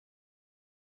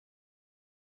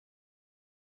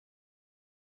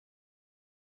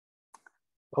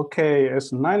Okay,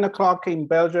 it's 9 o'clock in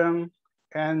Belgium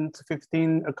and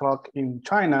 15 o'clock in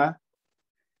China.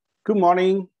 Good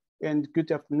morning and good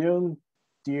afternoon,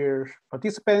 dear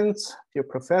participants, dear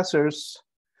professors.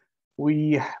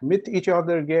 We meet each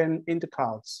other again in the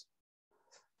clouds.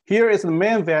 Here is the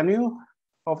main venue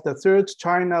of the third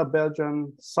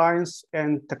China-Belgium Science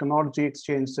and Technology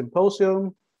Exchange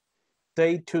Symposium,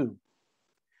 day 2.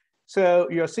 So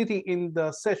you're sitting in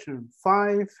the session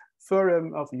 5,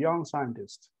 Forum of Young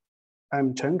Scientists.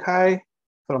 I'm Chen Kai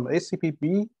from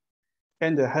ACPB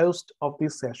and the host of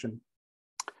this session.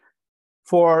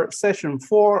 For session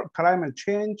 4, climate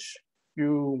change,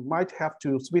 you might have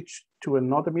to switch to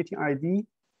another meeting ID,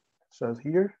 so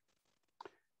here.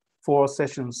 For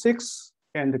session 6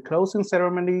 and the closing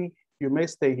ceremony, you may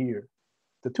stay here.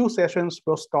 The 2 sessions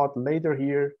will start later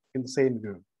here in the same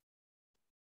room.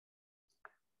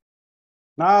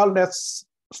 Now let's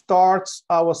start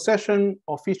our session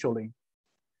officially.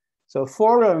 So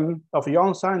Forum of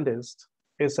Young Scientists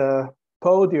is a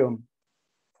podium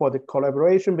for the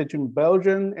collaboration between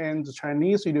Belgian and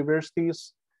Chinese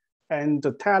universities and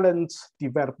the talent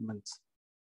development.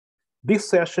 This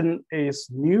session is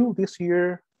new this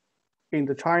year in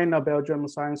the China-Belgium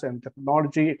Science and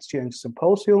Technology Exchange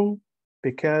Symposium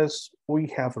because we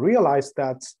have realized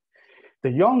that the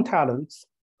young talents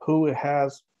who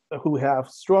have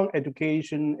strong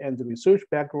education and research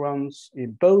backgrounds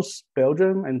in both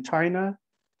Belgium and China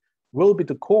will be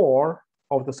the core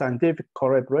of the scientific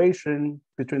collaboration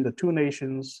between the 2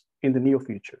 nations in the near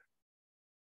future.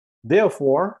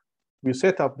 Therefore, we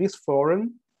set up this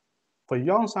forum for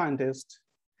young scientists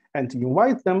and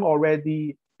invite them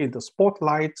already in the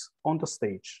spotlight on the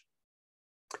stage.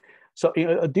 So in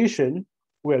addition,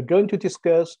 we are going to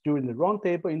discuss during the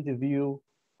roundtable interview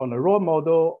on a role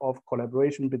model of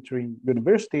collaboration between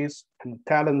universities and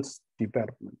talent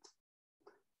development.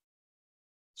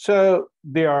 So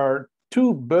there are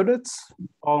 2 bullets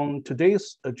on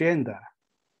today's agenda.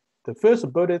 The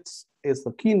first bullet is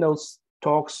the keynote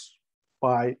talks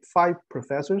by 5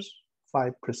 professors,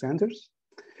 5 presenters.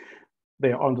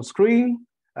 They are on the screen,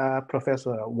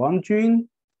 Professor Wang Jun,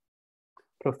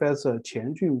 Professor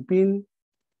Qian Junbin,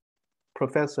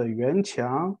 Professor Yuan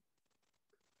Qiang,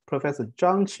 Professor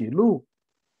Zhang Qilu,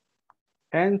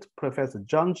 and Professor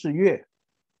Zhang Zhiyue.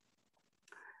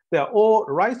 They are all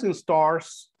rising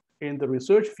stars in the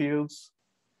research fields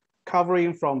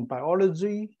covering from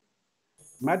biology,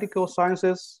 medical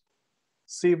sciences,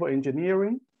 civil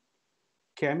engineering,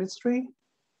 chemistry,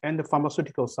 and the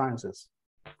pharmaceutical sciences.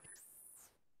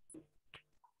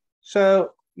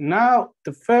 So now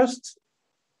the first,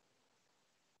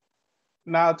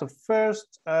 I'm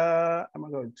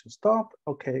going to stop,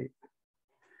 okay.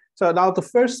 So now the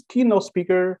first keynote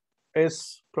speaker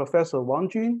is Professor Wang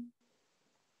Jun.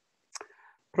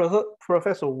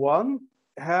 Professor Wang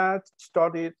had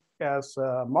studied as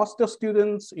a master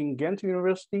student in Ghent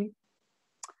University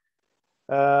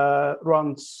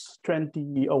around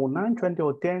 2009,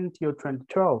 2010 till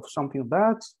 2012, something like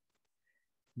that.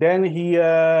 Then he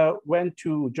went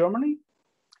to Germany.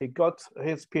 He got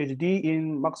his PhD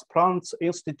in Max Planck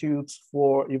Institute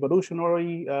for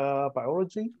Evolutionary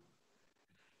Biology.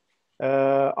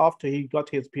 After he got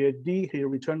his PhD, he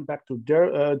returned back to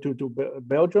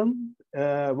Belgium,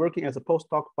 working as a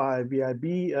postdoc by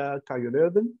VIB KU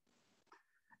Leuven.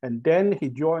 And then he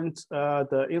joined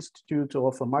the Institute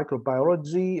of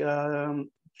Microbiology,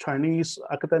 Chinese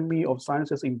Academy of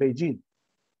Sciences in Beijing.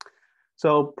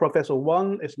 So Professor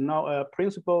Wang is now a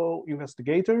principal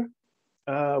investigator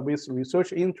with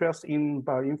research interest in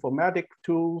bioinformatic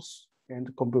tools and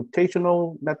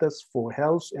computational methods for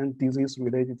health and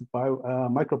disease-related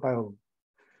microbiome.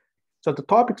 So the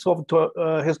topics of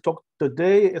his talk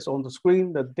today is on the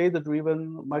screen, the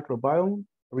data-driven microbiome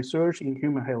research in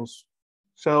human health.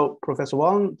 So Professor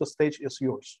Wang, the stage is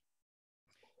yours.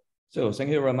 So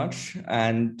thank you very much,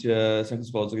 and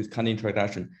thanks for this kind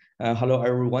introduction. Hello,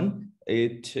 everyone.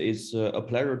 It is a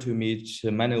pleasure to meet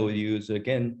many of you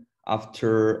again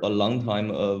after a long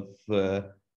time of,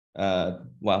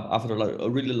 after a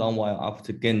really long while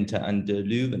after Ghent and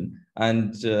Leuven.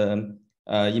 And in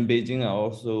Beijing, I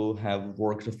also have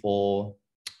worked for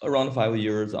around 5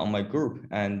 years on my group.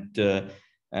 And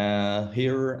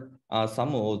here are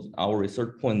some of our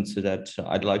research points that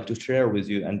I'd like to share with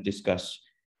you and discuss.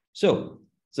 So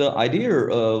the idea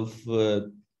of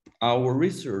our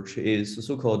research is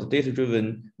so-called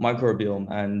data-driven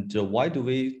microbiome. And why do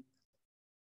we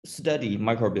study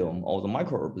microbiome or the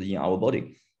microbes in our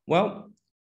body? Well,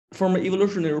 from an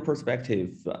evolutionary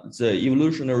perspective, the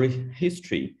evolutionary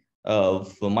history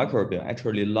of microbiome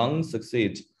actually long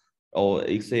succeed or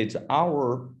exceeds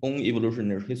our own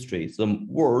evolutionary history, the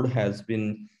world has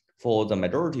been, for the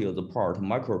majority of the part,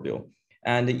 microbial.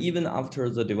 And even after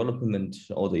the development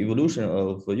or the evolution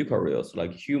of eukaryotes,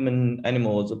 like human,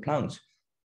 animals, plants,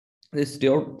 they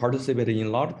still participate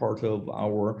in large part of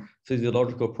our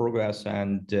physiological progress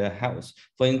and health.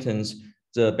 For instance,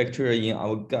 the bacteria in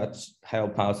our guts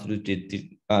help us to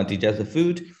digest the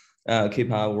food, keep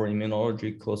our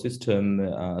immunological system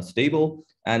stable,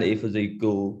 and if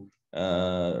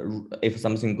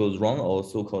something goes wrong or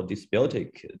so-called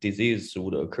dysbiotic disease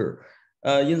would occur.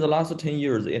 In the last 10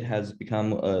 years, it has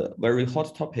become a very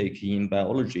hot topic in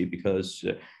biology because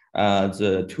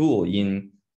the tool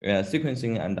in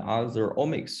sequencing and other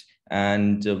omics,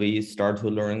 and we start to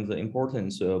learn the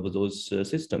importance of those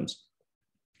systems.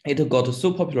 It got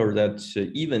so popular that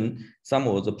even some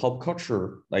of the pop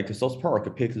culture, like South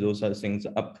Park, picked those things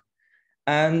up.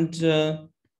 And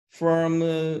from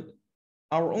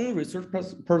our own research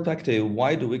perspective,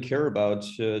 why do we care about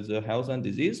the health and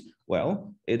disease?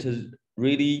 Well, it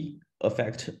really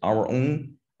affects our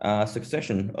own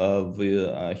succession of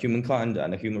humankind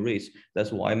and the human race.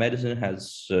 That's why medicine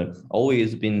has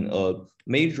always been a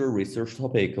major research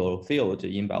topic or field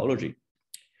in biology.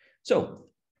 So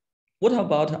what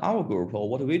about our group, or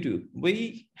what do we do?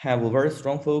 We have a very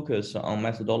strong focus on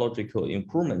methodological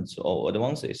improvements or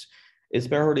advances,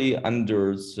 especially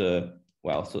under the,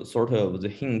 well, so sort of the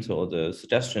hint or the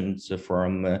suggestions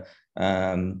from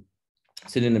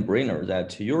Celine Brainer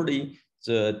that usually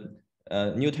the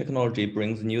new technology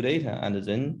brings new data, and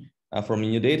then from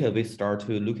new data, we start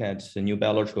to look at new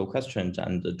biological questions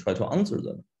and try to answer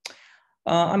them.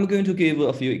 I'm going to give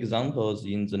a few examples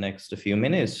in the next few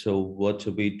minutes. So what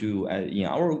we do in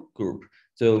our group.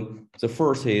 So the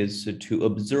first is to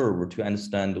observe, to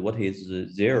understand what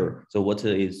is there. So what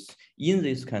is in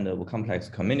this kind of complex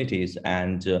communities,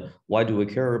 and why do we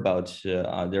care about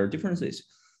their differences?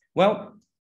 Well,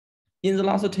 in the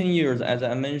last 10 years, as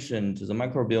I mentioned, the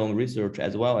microbiome research,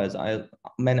 as well as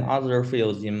many other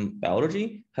fields in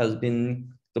biology, has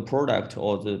been the product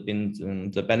or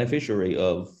the beneficiary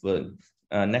of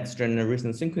next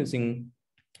generation sequencing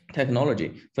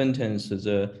technology. For instance,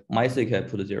 the MySeq I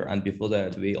put there, and before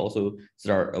that, we also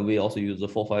use the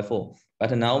 454.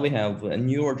 But now we have a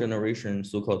newer generation,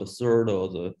 so-called third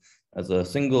or the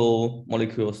single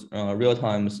molecule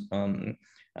real-time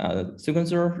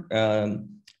sequencer,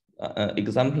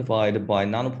 exemplified by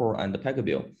nanopore and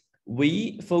pachybial.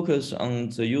 We focus on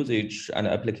the usage and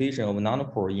application of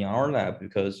nanopore in our lab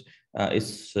because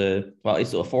it's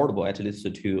affordable, at least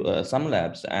to some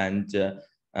labs, and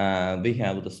we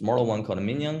have the smaller one called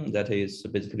Minion that is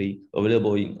basically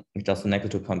available just next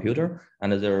to a computer,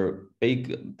 and their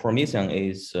big promission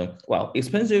is well,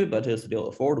 expensive but it's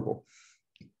still affordable.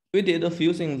 We did a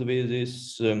few things with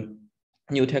this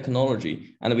new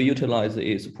technology, and we utilize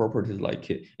its properties, like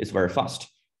it's very fast,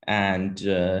 and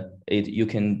you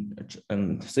can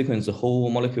sequence the whole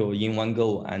molecule in one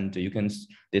go, and you can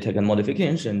detect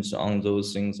modifications on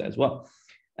those things as well.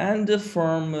 And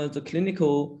from the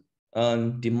clinical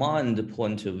demand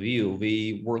point of view,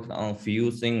 we worked on a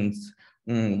few things.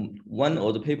 One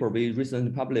of the paper we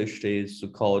recently published is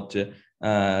called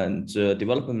the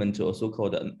development of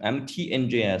so-called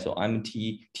MT-NGS or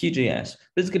MT-TGS.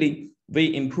 Basically,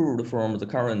 we improved from the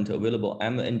current available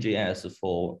mNGS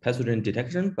for pathogen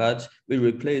detection, but we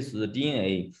replaced the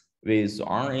DNA with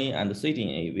RNA and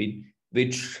cDNA,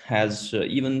 which has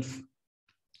even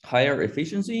higher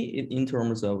efficiency in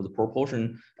terms of the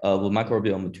proportion of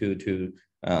microbiome to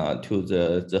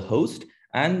the host.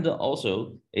 And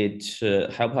also it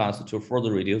helps us to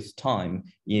further reduce time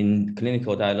in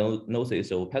clinical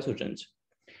diagnosis of pathogens.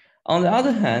 On the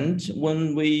other hand,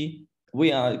 when we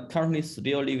are currently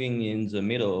still living in the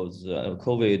middle of the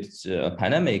COVID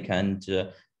pandemic, and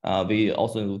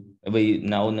we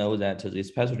now know that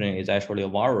this pathogen is actually a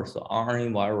virus,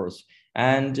 RNA virus.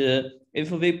 And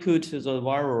if we put the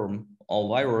viral or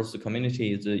virus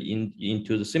communities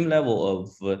into the same level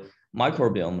of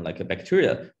microbiome, like a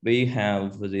bacteria, we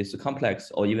have this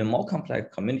complex or even more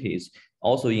complex communities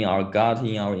also in our gut,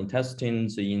 in our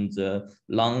intestines, in the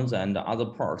lungs and other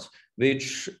parts,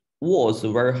 which was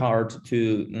very hard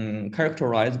to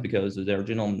characterize because their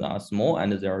genomes are small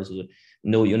and there's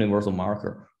no universal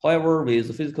marker. However,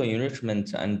 with physical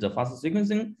enrichment and fast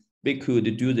sequencing, we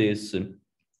could do this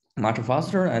much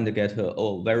faster and get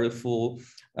a very full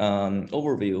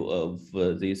overview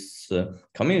of this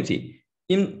community.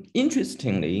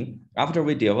 Interestingly, after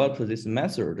we developed this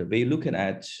method, we looked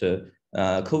at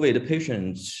COVID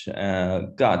patients'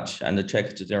 gut and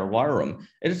checked their virome.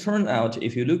 It turned out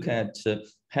if you look at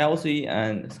healthy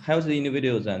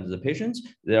individuals and the patients,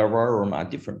 their virome are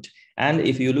different. And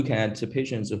if you look at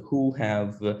patients who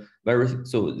have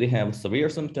they have severe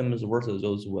symptoms versus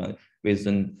those with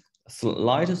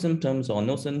slight symptoms or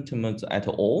no symptoms at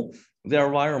all, their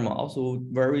virome are also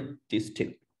very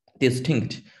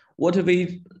distinct. What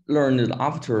we learned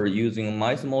after using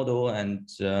mice model and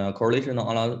correlation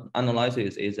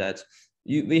analysis is that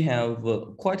we have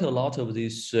quite a lot of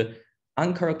these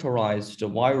uncharacterized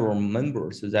virome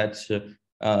members that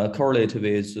correlate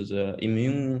with the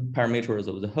immune parameters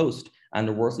of the host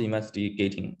and worth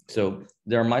investigating. So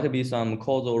there might be some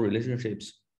causal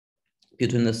relationships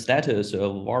between the status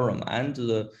of virome and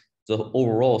the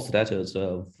overall status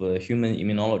of human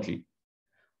immunology.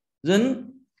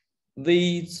 Then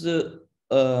these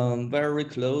very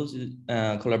close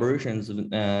collaborations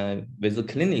with the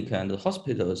clinic and the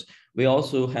hospitals, we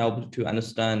also help to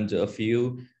understand a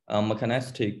few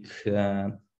mechanistic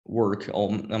work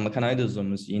or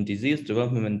mechanisms in disease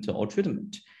development or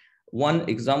treatment. One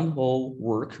example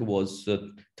work was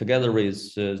together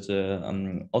with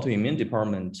the autoimmune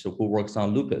department who works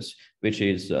on lupus, which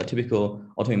is a typical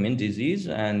autoimmune disease,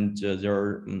 and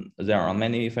there are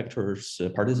many factors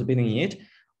participating in it.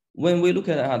 When we look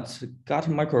at gut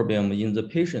microbiome in the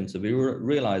patients, we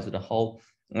realized how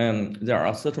there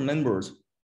are certain members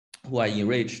who are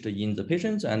enriched in the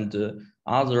patients and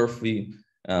other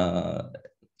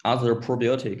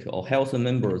probiotic or healthy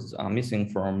members are missing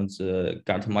from the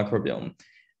gut microbiome.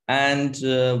 And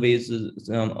with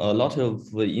a lot of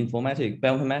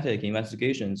bioinformatic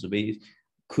investigations, we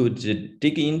could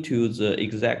dig into the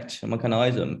exact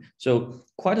mechanism. So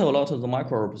quite a lot of the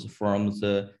microbes from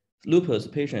the lupus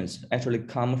patients actually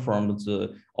come from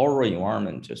the oral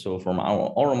environment, so from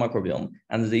our oral microbiome,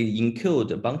 and they encode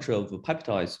a bunch of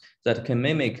peptides that can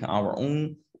mimic our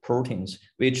own proteins,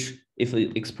 which if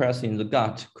expressed in the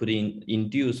gut could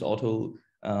induce auto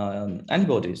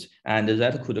antibodies, and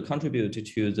that could contribute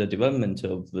to the development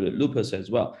of lupus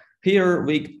as well. Here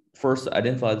we first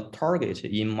identify the target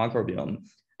in microbiome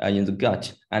in the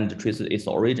gut and trace its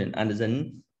origin, and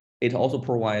then it also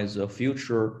provides a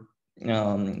future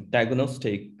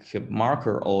diagnostic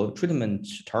marker or treatment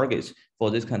targets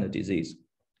for this kind of disease.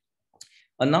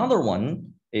 Another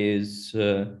one is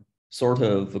sort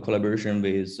of a collaboration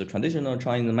with traditional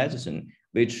Chinese medicine,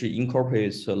 which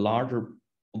incorporates a larger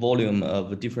volume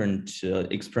of different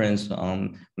experience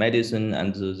on medicine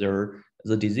and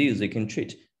the disease they can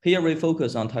treat. Here we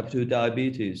focus on type 2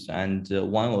 diabetes, and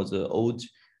one of the old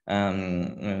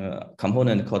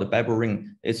component called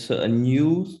berberine. It's a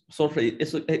new sort of,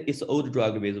 it's an old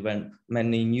drug with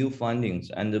many new findings,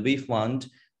 and we found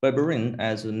berberine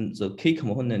as the key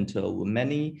component of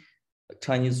many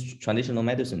Chinese traditional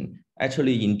medicine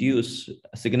actually induce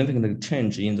significant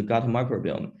change in the gut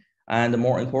microbiome, and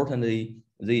more importantly,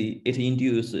 it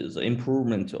induces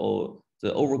improvement or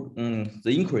the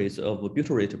increase of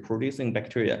butyrate producing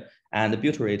bacteria, and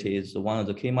butyrate is one of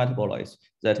the key metabolites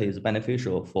that is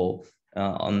beneficial for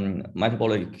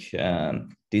metabolic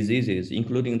diseases,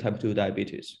 including type 2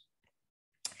 diabetes.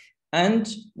 And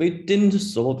we didn't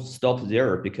stop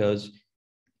there, because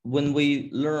when we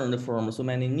learned from so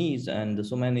many needs and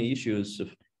so many issues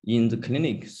in the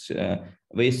clinics,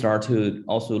 we start to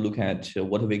also look at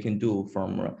what we can do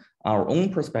from our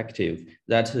own perspective.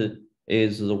 That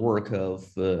is the work of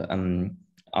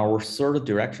our third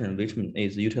direction, which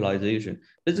is utilization.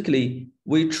 Basically,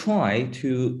 we try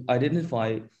to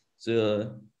identify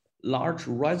the large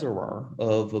reservoir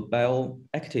of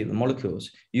bioactive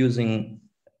molecules using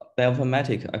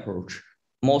bioinformatic approach,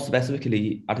 more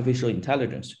specifically artificial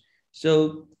intelligence.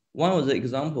 So one of the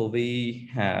examples we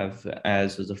have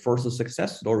as the first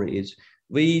success story is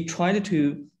we tried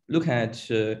to look at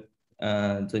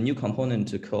the new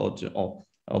component called, or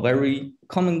a very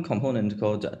common component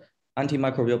called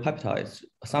antimicrobial peptides.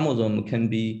 Some of them can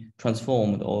be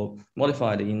transformed or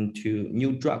modified into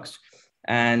new drugs.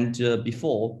 And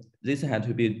before, this had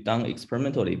to be done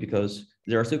experimentally because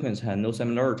their sequence had no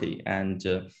similarity, and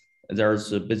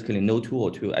there's basically no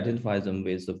tool to identify them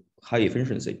with high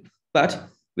efficiency. But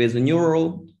with the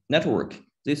neural network,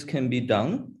 this can be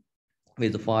done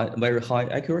with very high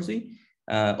accuracy,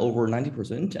 over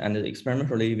 90%, and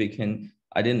experimentally we can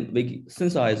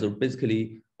synthesize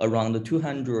basically around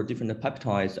 200 different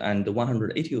peptides, and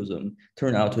 180 of them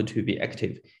turn out to be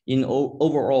active. In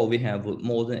overall, we have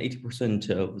more than 80%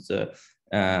 of the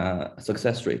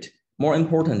success rate. More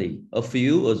importantly, a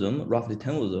few of them, roughly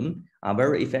 10 of them, are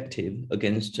very effective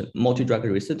against multi-drug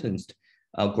resistant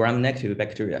gram-negative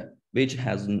bacteria, which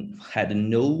has had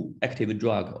no active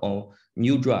drug or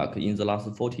new drug in the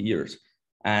last 40 years.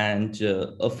 And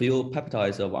a few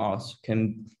peptides of ours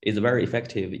is very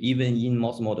effective even in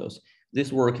mouse models.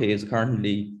 This work is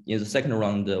currently in the second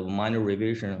round of minor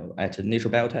revision at Nature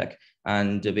Biotech,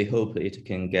 and we hope it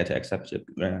can get accepted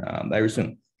very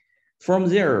soon. From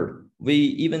there, we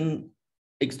even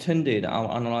extended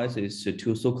our analysis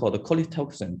to so-called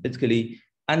colitoxin, basically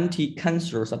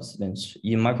anti-cancer substance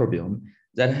in microbiome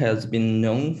that has been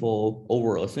known for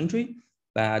over a century,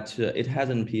 but it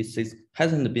hasn't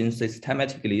been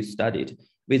systematically studied.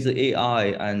 With AI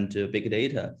and big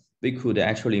data, we could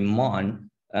actually mine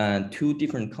two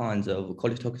different kinds of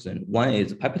colitoxin. One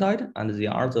is peptide, and the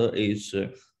other is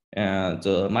the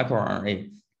microRNA.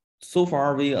 So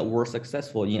far, we were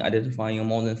successful in identifying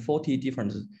more than 40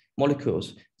 different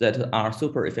molecules that are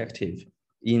super effective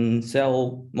in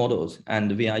cell models,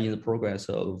 and we are in the progress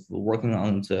of working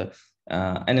on the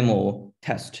animal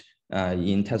test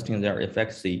in testing their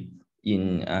efficacy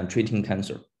in treating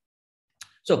cancer.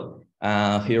 So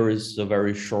here is a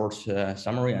very short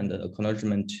summary and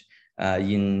acknowledgement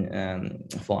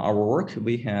for our work.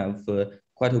 We have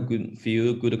quite a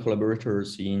few good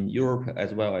collaborators in Europe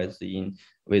as well as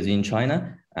within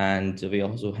China, and we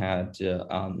also had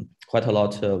quite a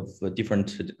lot of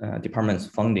different departments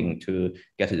funding to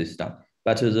get this done.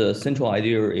 But the central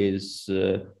idea is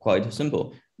quite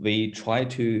simple. We try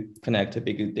to connect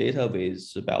big data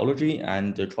with biology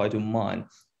and try to mine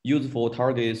useful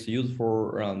targets,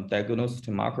 useful diagnostic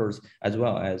markers, as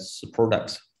well as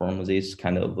products from this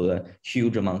kind of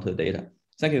huge amount of data.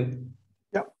 Thank you.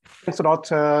 Yeah, thanks a lot,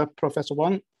 Professor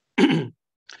Wang.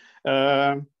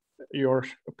 Your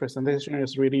presentation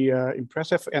is really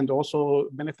impressive, and also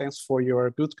many thanks for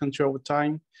your good control of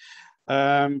time.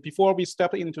 Before we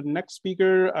step into the next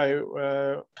speaker, I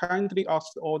kindly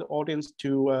ask all the audience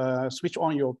to switch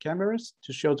on your cameras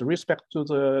to show the respect to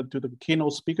the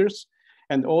keynote speakers.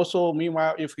 And also,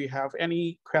 meanwhile, if you have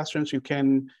any questions, you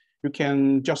can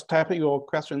just type your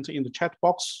questions in the chat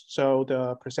box, so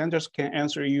the presenters can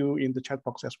answer you in the chat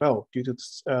box as well. Due to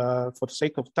for the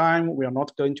sake of time, we are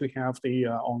not going to have the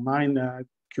online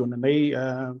Q&A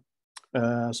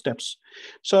steps.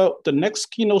 So the next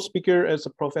keynote speaker is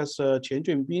Professor Qian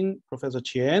Junbin. Professor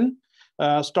Qian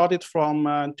started from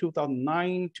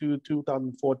 2009 to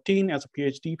 2014 as a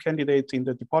PhD candidate in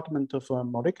the Department of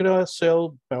Molecular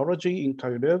Cell Biology in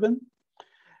Cairo, Leuven.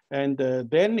 And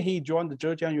then he joined the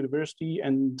Zhejiang University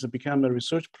and became a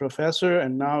research professor,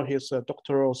 and now he's a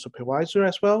doctoral supervisor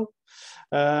as well.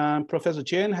 Professor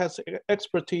Qian has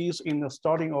expertise in the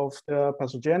studying of the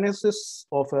pathogenesis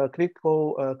of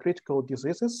critical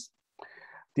diseases,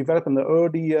 developing the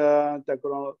early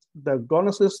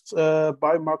diagnosis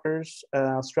biomarkers,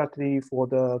 strategy for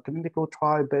the clinical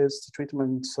trial-based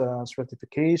treatment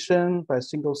stratification by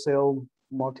single-cell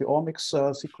multi-omics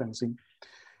sequencing.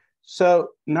 So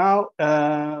now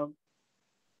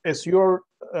it's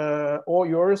all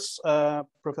yours,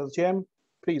 Professor Qian,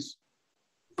 please.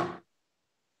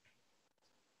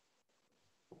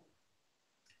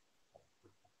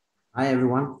 Hi,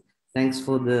 everyone. Thanks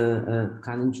for the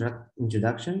kind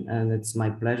introduction, and it's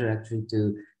my pleasure actually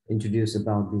to introduce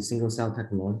about the single cell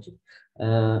technology.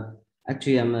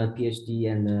 Actually, I'm a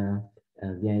PhD and a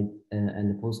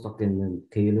postdoc in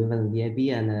KU Leuven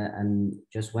VIB, and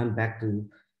just went back to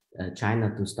China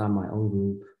to start my own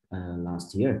group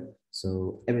last year.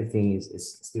 So everything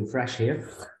is still fresh here.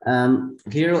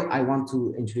 Here I want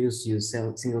to introduce you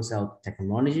single cell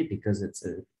technology because it's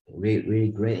a really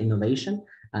great innovation.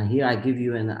 And here I give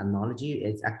you an analogy.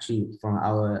 It's actually from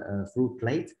our fruit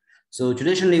plate. So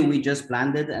traditionally we just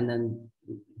blend it and then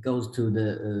goes to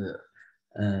the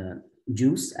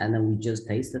juice, and then we just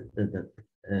taste it. The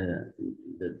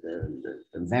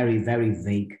very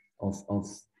vague of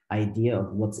idea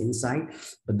of what's inside,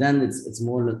 but then it's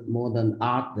more than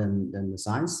art than the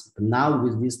science. But now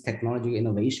with this technology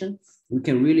innovation, we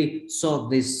can really sort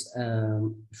this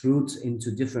fruit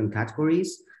into different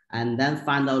categories, and then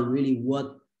find out really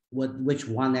which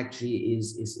one actually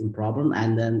is in problem,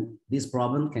 and then this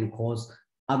problem can cause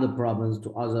other problems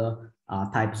to other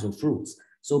types of fruits.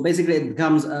 So basically it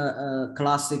becomes a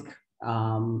classic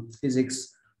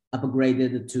physics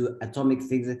upgraded to atomic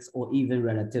physics or even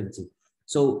relativity.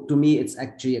 So to me, it's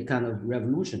actually a kind of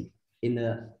revolution in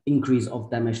the increase of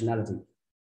dimensionality.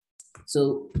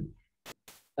 So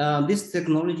this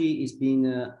technology is being,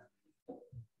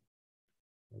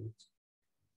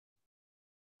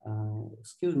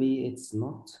 excuse me, it's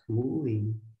not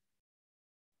moving.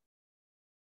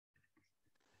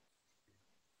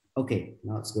 Okay,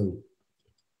 now it's going.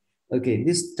 Okay,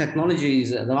 this technology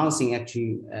is advancing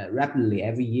actually rapidly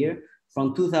every year.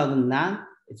 From 2009,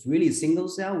 it's really single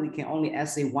cell. We can only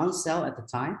assay one cell at a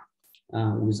time.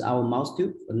 with our mouse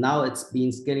tube. But now it's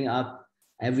been scaling up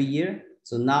every year.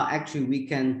 So now actually we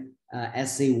can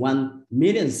assay 1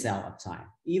 million cell at a time.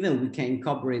 Even we can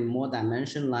incorporate more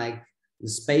dimension, like the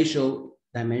spatial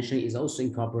dimension is also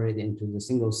incorporated into the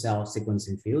single cell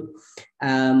sequencing field.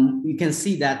 You can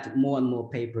see that more and more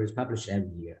papers published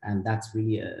every year, and that's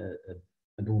really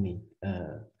a booming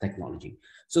technology.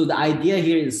 So the idea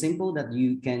here is simple, that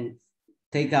you can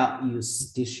take out your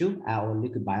tissue, our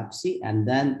liquid biopsy, and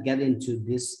then get into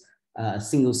this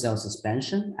single cell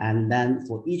suspension. And then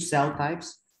for each cell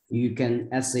types, you can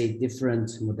assay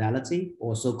different modality,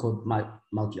 or so-called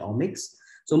multi-omics.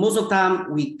 So most of the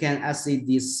time we can assay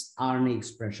this RNA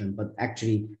expression, but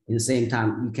actually in the same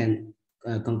time, you can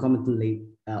concomitantly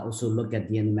also look at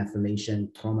DNA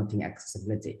methylation, chromatin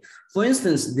accessibility. For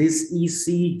instance, this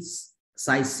EC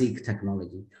site-seq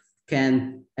technology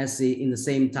can assay in the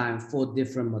same time 4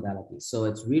 different modalities. So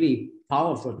it's really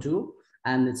powerful tool,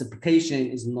 and its application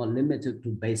is not limited to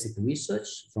basic research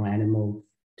from animal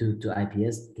to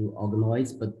IPS to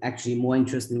organoids, but actually more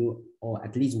interesting, or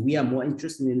at least we are more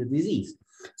interested in the disease.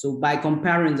 So by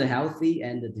comparing the healthy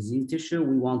and the disease tissue,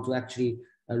 we want to actually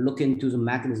look into the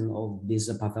mechanism of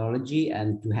this pathology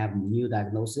and to have new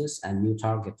diagnosis and new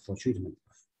target for treatment.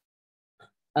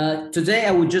 Today,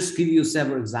 I will just give you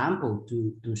several examples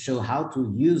to show how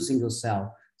to use single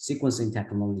cell sequencing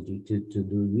technology to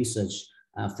do research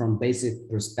from basic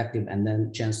perspective and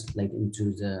then translate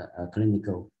into the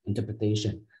clinical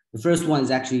interpretation. The first one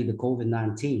is actually the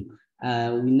COVID-19.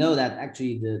 We know that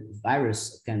actually the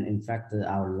virus can infect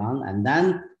our lung, and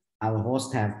then our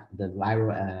host have the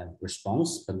viral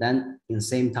response, but then in the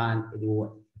same time, it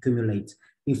will accumulate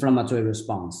inflammatory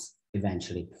response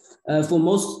eventually. For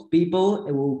most people,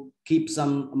 it will keep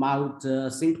some mild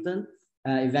symptom,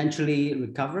 eventually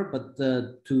recover, but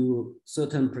to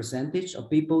certain percentage of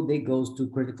people, they goes to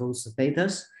critical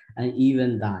status and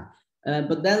even die.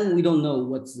 But then we don't know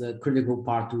what's the critical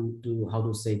part to how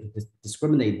to say, to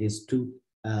discriminate these two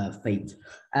fate.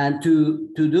 And to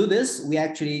do this, we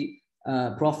actually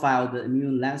profile the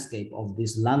immune landscape of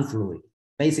this lung fluid.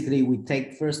 Basically, we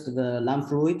take first the lung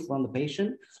fluid from the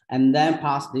patient and then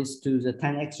pass this to the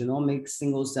 10x genomics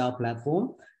single cell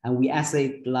platform. And we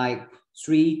assay like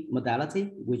 3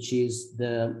 modality, which is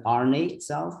the RNA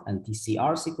itself and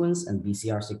TCR sequence and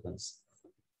BCR sequence.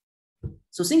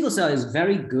 So single cell is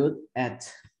very good at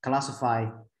classify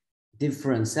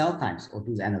different cell types or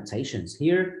do the annotations.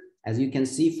 Here, as you can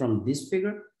see from this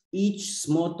figure, each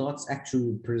small dots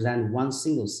actually represent 1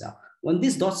 single cell. When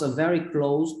these dots are very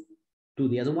close to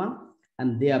the other one,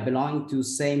 and they are belonging to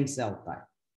same cell type.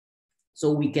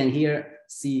 So we can here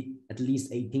see at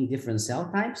least 18 different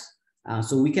cell types.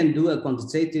 So we can do a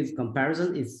quantitative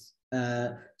comparison if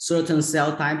certain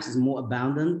cell types is more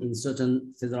abundant in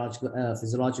certain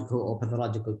physiological or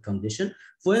pathological condition.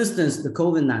 For instance, the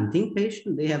COVID-19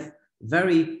 patient, they have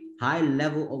very high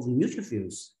level of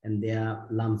neutrophils in their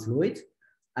lung fluid,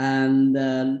 and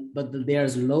but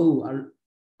there's low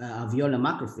alveolar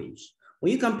macrophage.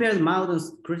 When you compare the mild and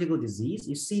critical disease,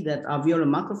 you see that alveolar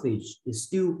macrophage is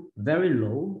still very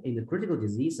low in the critical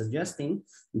disease, suggesting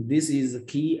this is a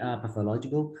key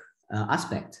pathological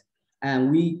aspect.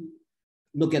 And we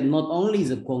look at not only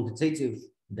the quantitative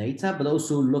data, but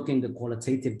also looking at the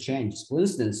qualitative changes. For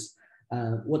instance,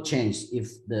 what changed if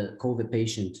the COVID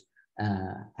patient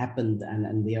happened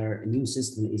and their immune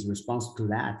system is responsive to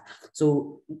that.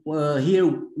 So here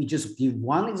we just give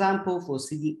one example for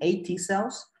CD8 T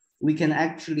cells. We can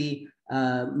actually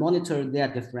monitor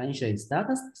their differentiation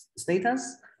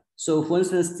status. So for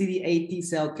instance, CD8 T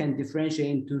cell can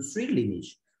differentiate into 3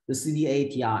 lineages: the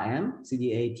CD8 TRM,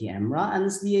 CD8 TMRA, and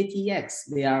the CD8 TX.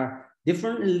 They are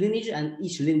different lineage, and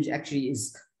each lineage actually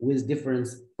is with different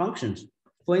functions.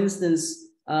 For instance,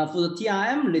 for the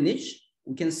TRM lineage,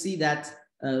 we can see that,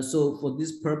 so for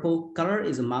this purple color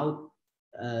is a mild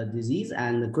disease,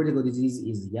 and the critical disease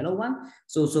is the yellow one.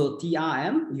 So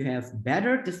TRM, you have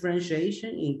better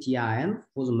differentiation in TRM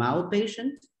for the mild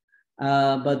patient,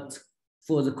 but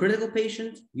for the critical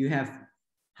patient, you have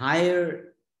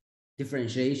higher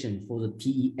differentiation for the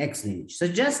TEX lineage,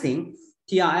 suggesting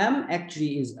TRM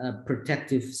actually is a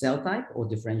protective cell type or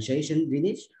differentiation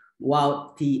lineage,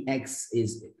 while TX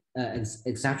is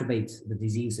exacerbates the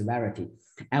disease severity.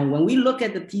 And when we look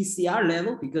at the TCR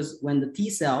level, because when the T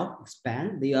cell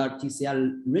expand, their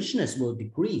TCR richness will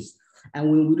decrease. And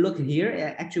when we look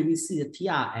here, actually we see the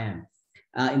TRM.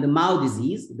 In the mild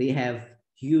disease, they have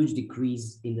huge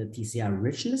decrease in the TCR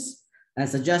richness, and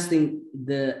suggesting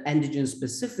the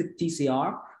antigen-specific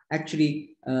TCR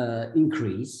actually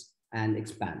increase and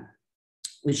expand,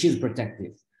 which is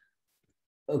protective.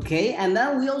 Okay, and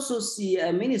then we also see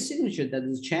a many signature that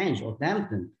is changed or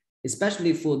dampened,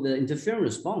 especially for the interferon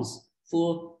response.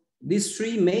 For these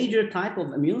three major type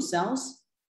of immune cells,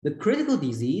 the critical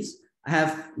disease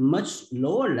have much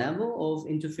lower level of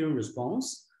interferon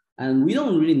response. And we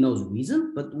don't really know the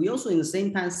reason, but we also in the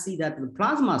same time see that the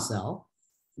plasma cell,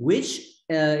 which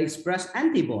express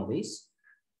antibodies,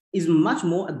 is much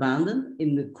more abundant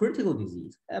in the critical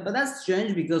disease. But that's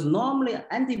strange because normally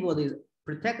antibodies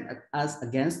protect us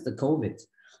against the COVID.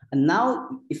 And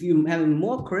now if you have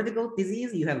more critical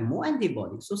disease, you have more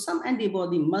antibodies. So some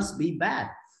antibody must be bad.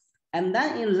 And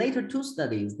then in later two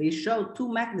studies, they showed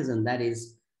two mechanisms that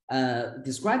is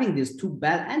describing these two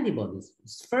bad antibodies.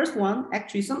 First one,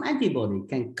 actually some antibody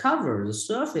can cover the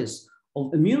surface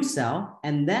of immune cell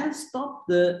and then stop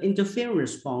the interferon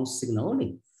response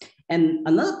signaling. And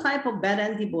another type of bad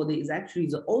antibody is actually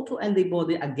the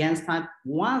autoantibody against type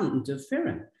 1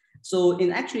 interferon. So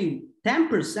in actually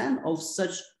 10% of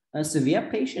such severe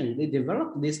patients, they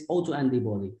develop this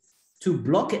autoantibody to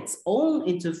block its own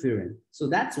interferon. So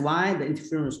that's why the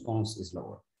interferon response is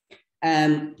lower.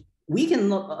 And we can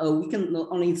not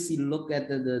only look at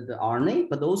the RNA,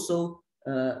 but also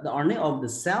the RNA of the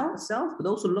cell itself, but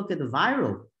also look at the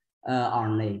viral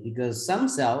RNA, because some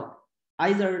cell,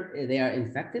 either they are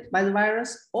infected by the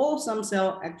virus, or some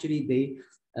cell actually they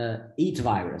eat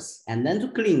virus and then to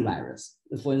clean virus,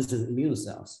 for instance, immune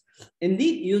cells.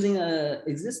 Indeed, using an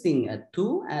existing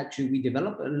tool, actually we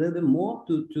develop a little bit more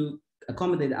to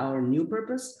accommodate our new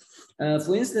purpose.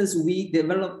 For instance, we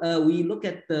look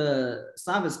at the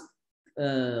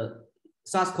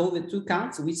SARS-CoV-2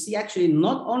 counts. We see actually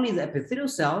not only the epithelial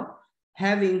cell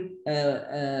having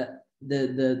the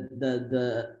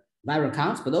viral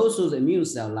counts, but also the immune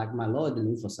cell like myeloid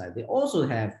lymphocyte. They also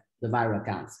have the viral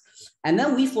counts. And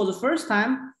then we, for the first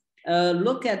time,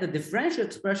 look at the differential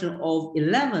expression of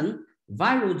 11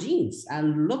 viral genes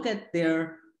and look at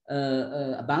their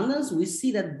abundance. We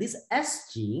see that this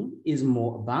S gene is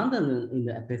more abundant in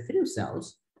the epithelial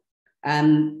cells,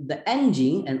 and the N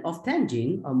gene and OFF10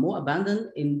 gene are more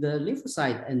abundant in the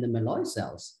lymphocyte and the myeloid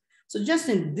cells. So just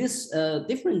in this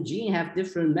different gene have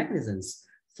different mechanisms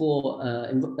for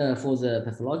the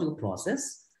pathological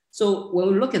process. So when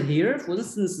we look at here, for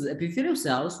instance, the epithelial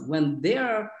cells, when they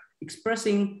are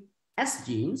expressing S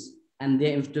genes and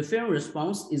their interferon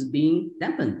response is being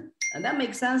dampened. And that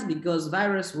makes sense because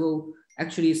virus will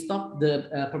actually stop the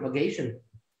propagation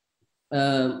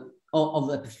of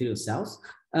the epithelial cells.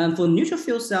 And for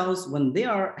neutrophil cells, when they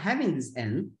are having this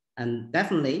N, and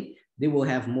definitely they will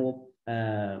have more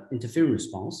interferon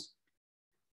response.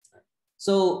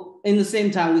 So in the same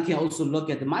time, we can also look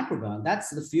at the microbiome.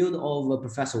 That's the field of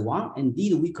Professor Wang.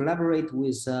 Indeed, we collaborate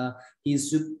with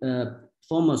his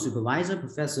former supervisor,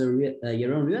 Professor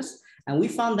Jeroen Rues, and we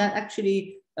found that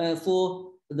actually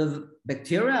for the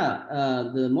bacteria,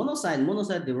 the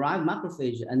monocyte-derived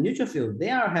macrophage and neutrophil, they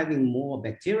are having more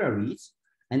bacteria reads.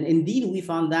 And indeed, we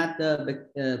found that the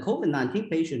COVID-19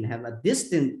 patient have a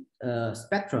distant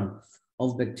spectrum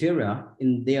of bacteria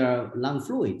in their lung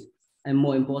fluid. And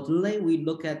more importantly, we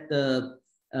look at the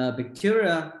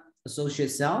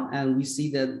bacteria-associated cell, and we see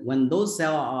that when those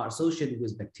cells are associated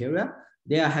with bacteria,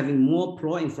 they are having more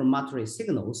pro-inflammatory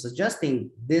signals, suggesting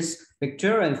this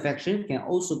bacterial infection can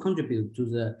also contribute to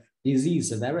the disease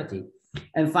severity.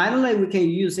 And finally, we can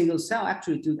use single cell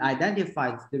actually to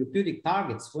identify therapeutic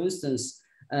targets. For instance,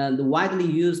 the widely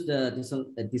used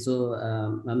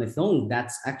disomethaone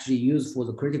that's actually used for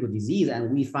the critical disease, and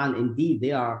we found indeed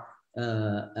they are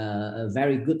a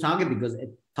very good target because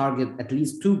it target at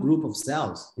least 2 groups of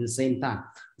cells in the same time.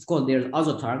 Of course, there's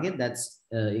other target that's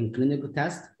in clinical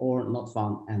test or not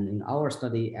found, and in our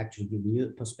study actually give new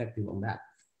perspective on that.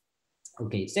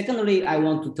 Okay, secondly, I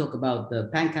want to talk about the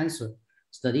pan-cancer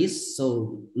studies.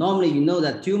 So normally you know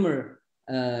that tumor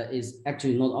is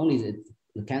actually not only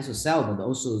the cancer cell, but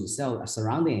also the cell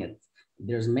surrounding it.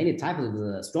 There's many types of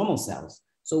stromal cells.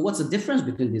 So what's the difference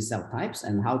between these cell types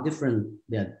and how different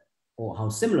they're, or how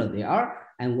similar they are,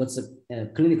 and what's the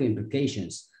clinical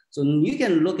implications? So you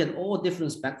can look at all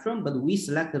different spectrum, but we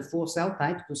selected 4 cell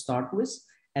types to start with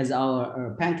as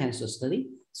our pan-cancer study.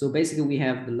 So basically we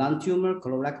have the lung tumor,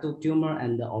 colorectal tumor,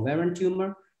 and the ovarian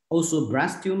tumor, also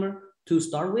breast tumor to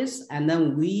start with. And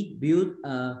then we build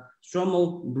a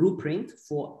stromal blueprint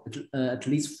for at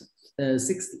least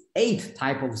 68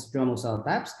 type of stromal cell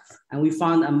types. And we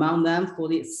found among them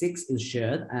 46 is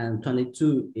shared and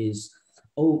 22 is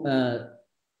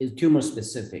tumor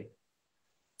specific.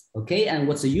 Okay, and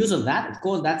what's the use of that? Of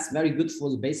course, that's very good for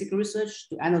the basic research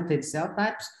to annotate cell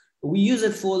types. We use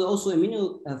it for also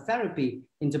immunotherapy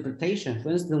interpretation.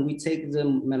 For instance, we take the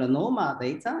melanoma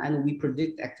data and we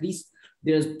predict at least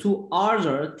there's 2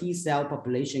 other T cell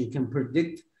population can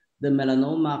predict the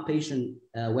melanoma patient,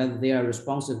 whether they are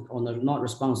responsive or not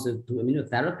responsive to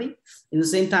immunotherapy. In the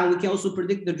same time, we can also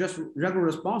predict the just regular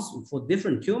response for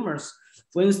different tumors.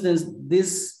 For instance,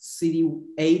 this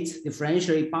CD8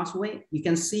 differentiatory pathway, you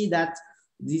can see that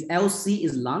this LC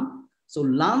is lung. So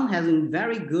lung has a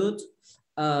very good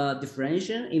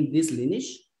differentiation in this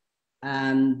lineage,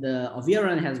 and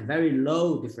ovarian has very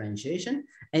low differentiation.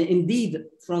 And indeed,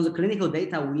 from the clinical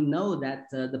data, we know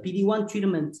that the PD-1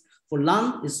 treatment for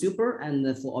lung is super,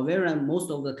 and for ovarian,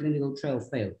 most of the clinical trial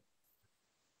failed.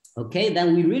 Okay,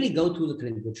 then we really go to the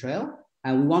clinical trial,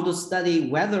 and we want to study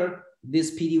whether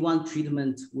this PD-1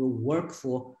 treatment will work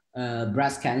for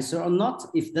breast cancer or not.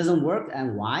 If it doesn't work,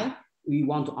 and why? We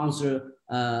want to answer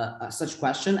such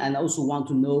question, and also want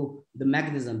to know the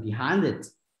mechanism behind it.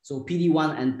 So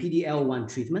PD-1 and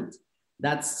PD-L1 treatment,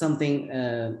 that's something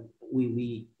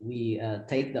we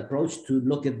take the approach to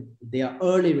look at their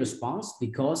early response,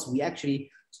 because we actually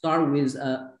start with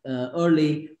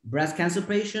early breast cancer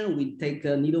patient. We take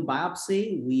a needle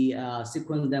biopsy, we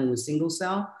sequence them with single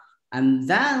cell, and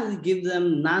then we give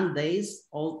them 9 days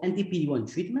of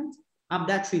anti-PD-1 treatment. After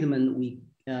that treatment, we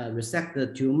resect the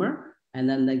tumor, and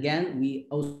then again, we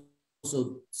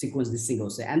also sequence the single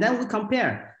cell. And then we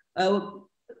compare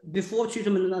before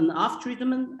treatment and after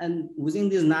treatment, and within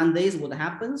these 9 days, what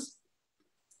happens.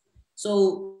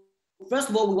 So first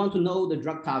of all, we want to know the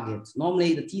drug target.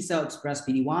 Normally, the T cell express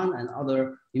PD-1 and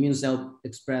other immune cell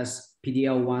express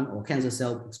PD-L1, or cancer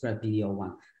cell express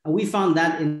PD-L1. And we found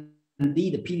that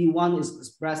indeed, the PD-1 is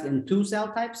expressed in 2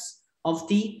 cell types of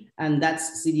T, and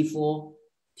that's CD4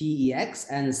 TEX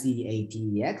and CD8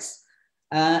 TEX.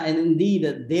 And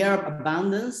indeed, their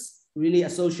abundance really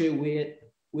associated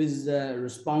with the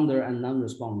responder and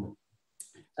non-responder.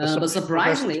 But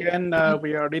surprisingly,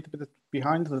 we are a little bit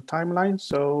behind the timeline,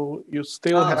 so you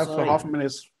still have half a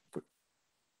minute.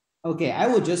 Okay, I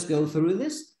will just go through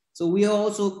this. So we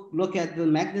also look at the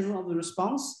mechanism of the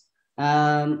response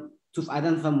to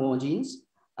identify more genes.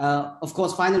 Of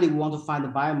course, finally, we want to find the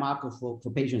biomarker for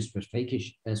patient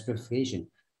stratification.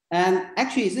 And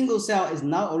actually, single cell is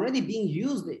now already being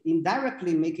used in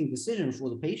directly making decisions for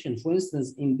the patient. For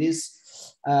instance, in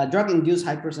this drug-induced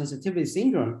hypersensitivity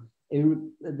syndrome,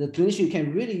 the clinician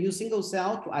can really use single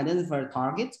cell to identify a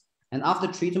target. And after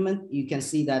treatment, you can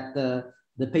see that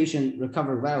the patient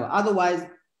recovered well. Otherwise,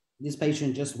 this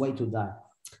patient just wait to die.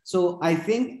 So I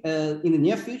think in the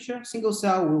near future, single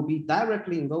cell will be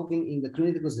directly involving in the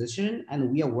clinical decision,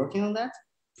 and we are working on that.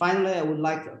 Finally, I would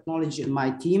like to acknowledge my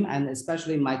team, and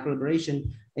especially my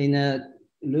collaboration in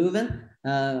Leuven,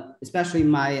 especially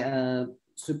my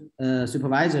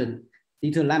supervisor,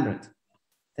 Dieter Lambert.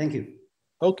 Thank you.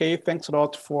 Okay, thanks a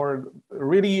lot for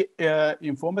really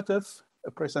informative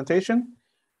presentation.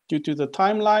 Due to the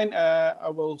timeline, I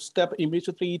will step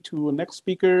immediately to the next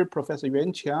speaker, Professor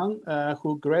Yuan Qiang,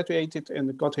 who graduated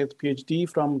and got his PhD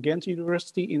from Ghent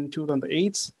University in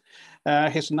 2008.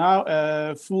 He's now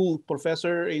a full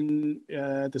professor in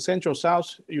the Central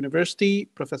South University.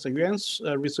 Professor Yuan's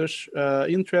research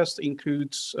interest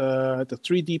includes the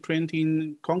 3D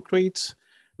printing concrete,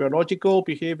 biological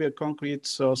behavior concrete,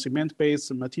 so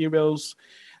cement-based materials,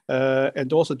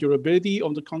 and also durability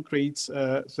of the concrete.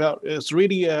 So it's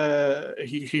really,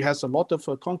 he has a lot of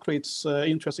concrete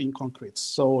interest in concrete.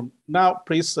 So now,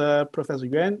 please, Professor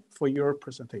Yuan, for your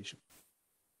presentation.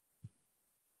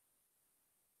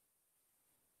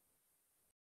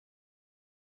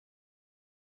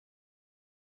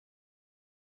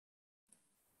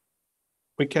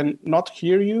 We cannot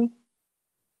hear you,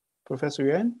 Professor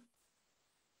Yuan.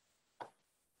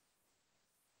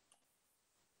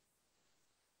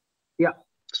 Yeah,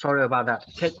 sorry about that.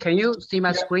 Can you see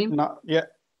my screen?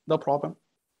 No problem.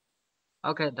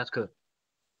 Okay, that's good.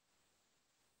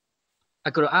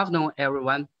 Good afternoon,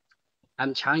 everyone.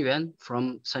 I'm Qiang Yuan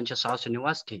from Central South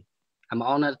University. I'm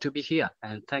honored to be here,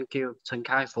 and thank you, Chen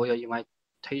Kai, for your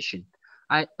invitation.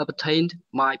 I obtained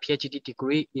my PhD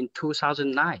degree in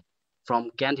 2009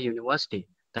 from Ghent University.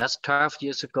 That's 12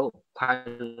 years ago, quite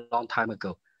a long time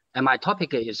ago. And my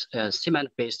topic is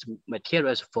cement-based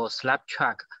materials for slab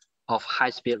track of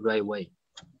high-speed railway.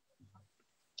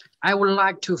 I would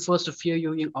like to first fill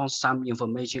you in on some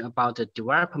information about the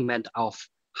development of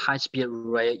high-speed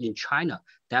rail in China.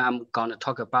 Then I'm gonna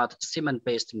talk about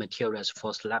cement-based materials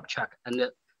for slab track.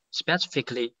 And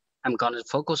specifically, I'm gonna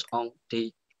focus on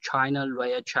the China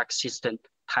rail track system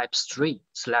type 3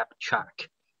 slab track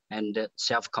and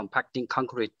self-compacting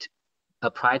concrete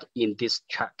applied in this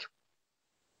track.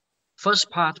 First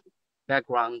part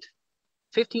background.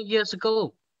 15 years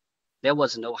ago, there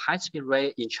was no high-speed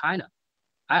rail in China.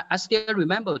 I still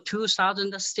remember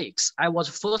 2006, I was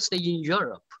first in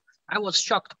Europe. I was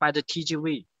shocked by the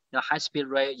TGV, the high-speed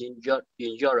rail in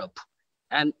Europe.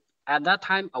 And at that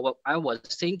time, I was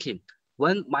thinking,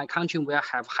 when my country will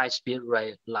have high-speed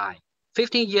rail line.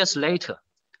 15 years later,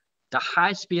 the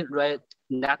high-speed rail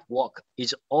network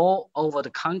is all over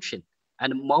the country,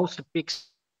 and most big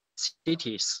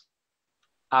cities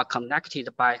are connected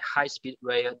by high-speed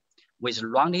rail with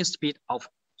running speed of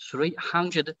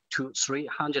 300 to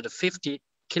 350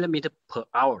 kilometers per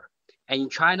hour. And in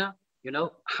China, you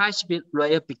know, high-speed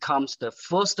rail becomes the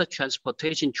first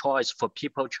transportation choice for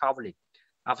people traveling.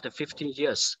 After 15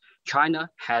 years, China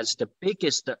has the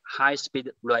biggest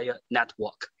high-speed rail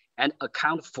network and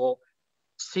account for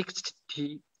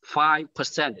 65%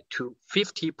 to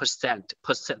 50%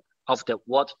 of the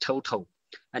world total.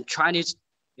 And Chinese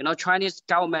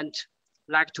government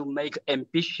like to make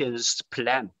ambitious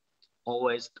plan,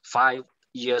 always 5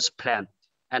 years plan,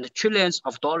 and trillions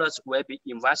of dollars will be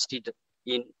invested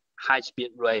in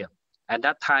high-speed rail. At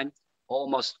that time,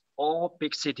 almost all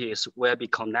big cities will be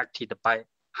connected by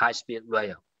high-speed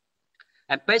rail.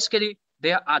 And basically,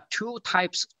 there are two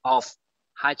types of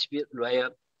high-speed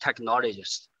rail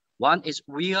technologies. One is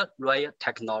real rail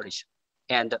technology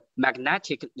and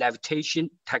magnetic levitation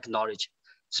technology.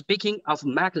 Speaking of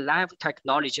maglev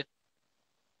technology,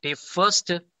 the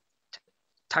first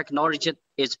technology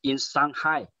is in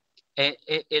Shanghai.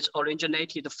 It's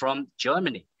originated from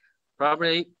Germany.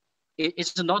 Probably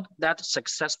it's not that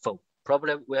successful,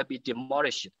 probably will be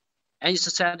demolished. And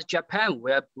it's said Japan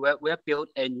will build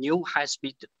a new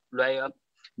high-speed rail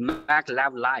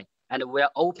maglev line and will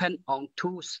open on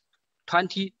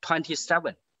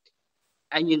 2027.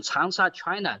 And in Changsha,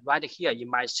 China, right here in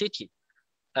my city,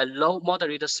 a low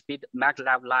moderate speed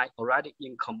maglev line already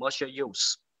in commercial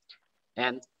use.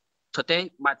 And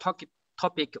today, my topic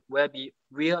will be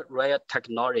real rail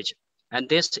technology. And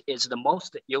this is the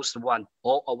most used one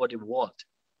all over the world.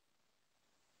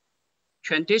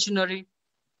 Traditionally,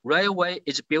 railway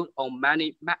is built on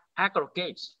many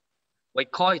aggregates. We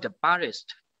call it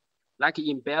ballast. Like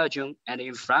in Belgium and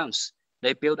in France,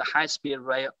 they build a high-speed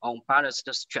rail on ballast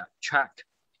track.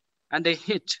 And they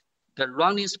hit the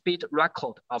running speed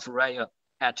record of rail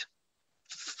at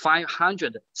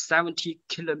 570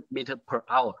 kilometers per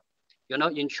hour. You know,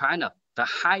 in China, the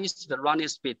highest running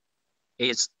speed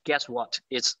is, guess what?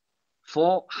 It's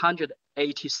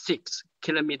 486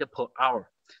 kilometers per hour.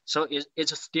 So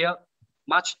it's still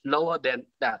much lower than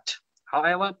that.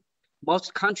 However,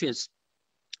 most countries,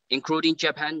 including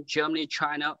Japan, Germany,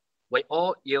 China, we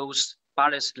all use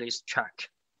ballastless track.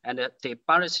 And the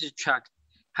ballastless track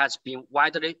has been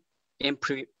widely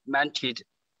implemented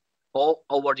all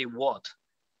over the world,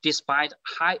 despite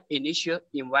high initial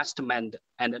investment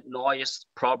and noise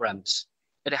problems.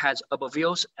 It has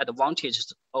obvious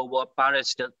advantages over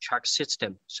ballast track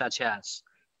system, such as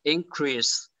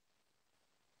increased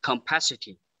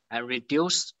capacity and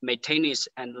reduce maintenance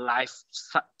and life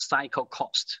cycle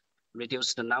cost,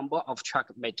 reduce the number of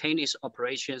track maintenance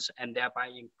operations, and thereby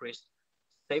increase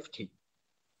safety.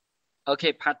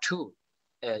 Okay, part 2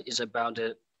 is about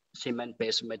the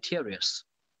cement-based materials.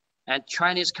 And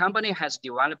Chinese company has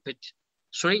developed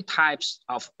 3 types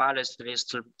of ballastless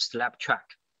slab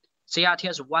track.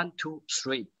 CRTS 1, 2,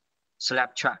 3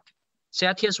 slab track.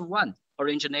 CRTS 1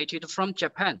 originated from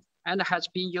Japan and has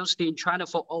been used in China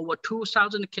for over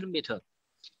 2,000 kilometers.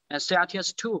 And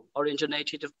CRTS 2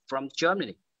 originated from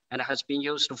Germany and has been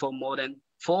used for more than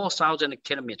 4,000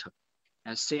 kilometers.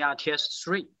 And CRTS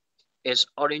 3 is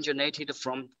originated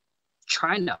from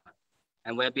China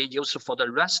and will be used for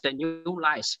the rest of the new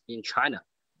lines in China.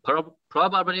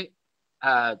 Probably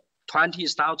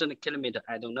 20,000 kilometers,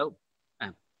 I don't know.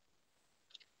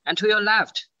 And to your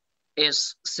left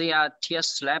is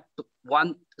CRTS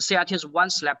 1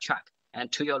 slab track,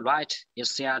 and to your right is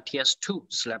CRTS 2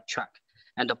 slab track,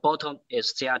 and the bottom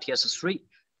is CRTS 3.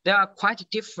 They are quite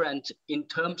different in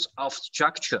terms of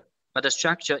structure, but the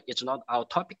structure is not our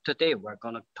topic today. We're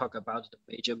going to talk about the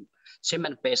major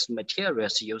cement-based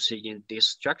materials used in these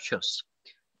structures.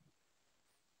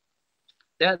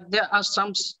 There are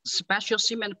some special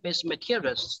cement-based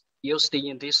materials used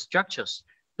in these structures.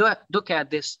 Look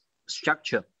at this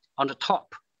structure. On the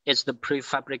top is the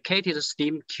prefabricated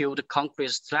steam-cured concrete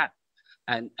slab.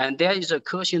 And there is a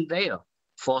cushion there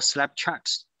for slab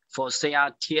tracks. For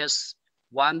CRTS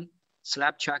 1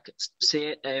 slab track,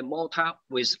 a mortar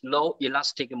with low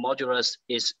elastic modulus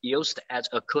is used as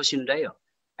a cushion layer.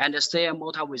 And the CR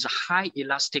mortar with high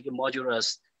elastic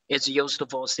modulus is used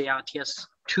for CRTS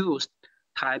 2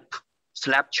 type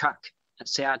slab track.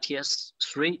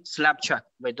 CRTS3 slab track,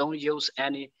 we don't use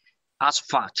any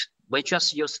asphalt. We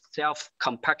just use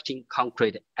self-compacting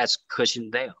concrete as cushion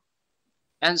there.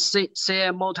 And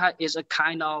CA mortar is a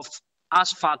kind of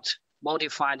asphalt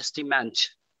modified cement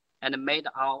and made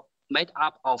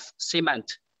up of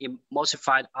cement,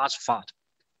 emulsified asphalt,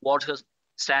 water,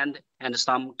 sand, and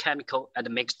some chemical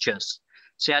admixtures.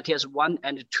 CRTS 1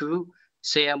 and 2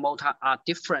 CA mortar are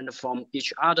different from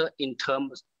each other in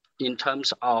terms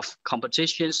of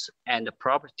compositions and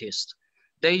properties.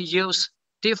 They use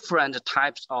different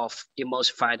types of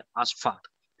emulsified asphalt.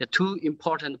 The two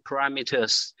important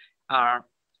parameters are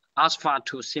asphalt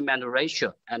to cement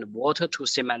ratio and water to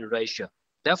cement ratio.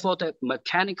 Therefore, the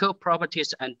mechanical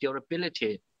properties and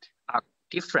durability are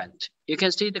different. You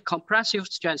can see the compressive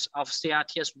strength of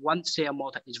CRTS1 CA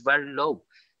mortar is very low,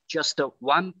 just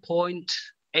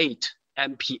 1.8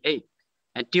 MPa.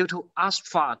 And due to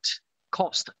asphalt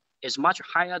cost is much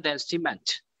higher than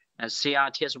cement, and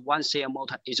CRTS1 CA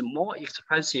mortar is more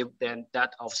expensive than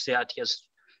that of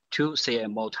CRTS2 CA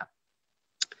mortar.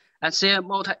 And CA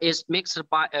mortar is mixed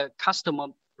by a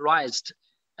customized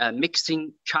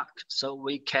mixing truck, so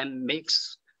we can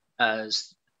mix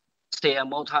CA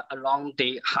mortar along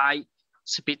the high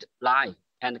speed line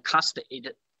and cast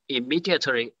it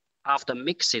immediately after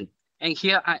mixing. And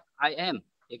here I am.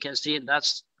 You can see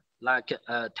that's like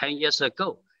 10 years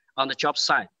ago on the job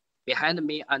site. Behind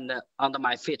me and under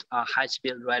my feet are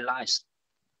high-speed rail lines.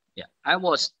 Yeah, I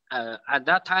was at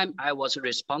that time I was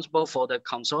responsible for the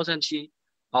consultancy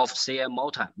of CA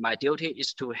mortar. My duty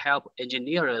is to help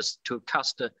engineers to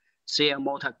cast CA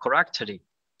mortar correctly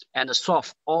and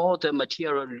solve all the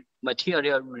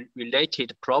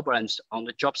material-related problems on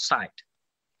the job site.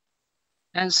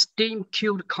 And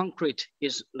steam-cured concrete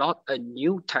is not a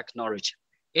new technology.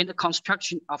 In the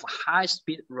construction of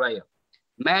high-speed rail,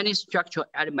 many structural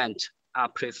elements are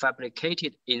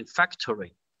prefabricated in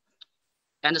factory.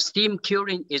 And steam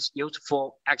curing is used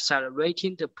for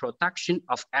accelerating the production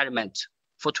of elements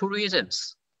for two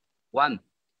reasons. One,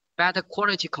 better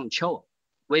quality control.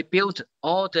 We build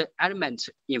all the elements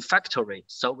in factory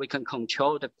so we can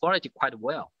control the quality quite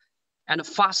well. And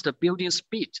faster building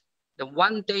speed. The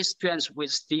 1 day strength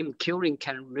with steam curing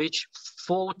can reach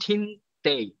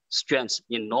 14-day strength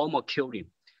in normal curing.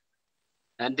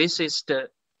 And this is the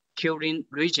curing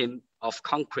regime of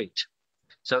concrete.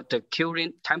 So the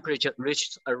curing temperature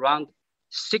reaches around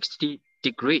 60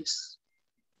 degrees.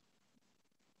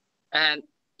 And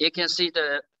you can see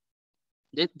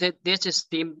this is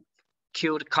steam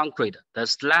cured concrete. The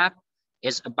slab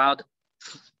is about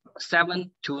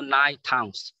 7 to 9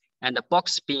 tons. And the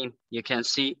box beam, you can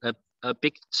see a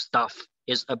big stuff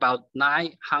is about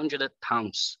 900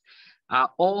 tons,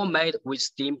 all made with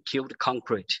steam cured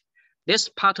concrete. This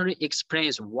partly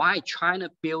explains why China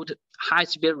built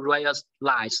high-speed rail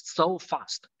lines so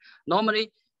fast.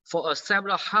 Normally, for a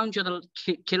several hundred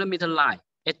kilometer line,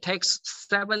 it takes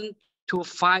 7 to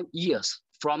 5 years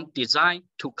from design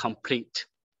to complete.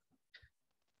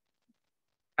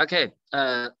 Okay,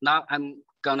 now I'm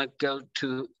gonna go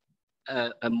to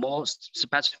a more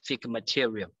specific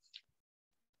material.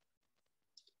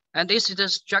 And this is the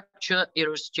structure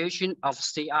illustration of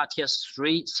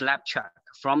CRTS3 slab track.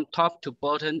 From top to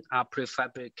bottom are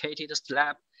prefabricated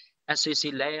slab,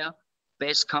 SCC layer,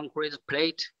 base concrete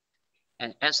plate,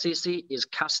 and SCC is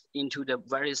cast into the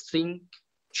very thin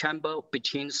chamber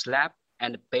between slab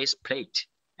and base plate,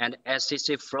 and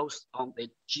SCC flows on the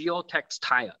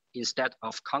geotextile instead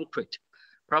of concrete.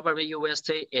 Probably you will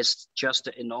say it's just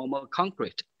a normal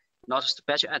concrete, not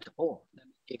special at all. Let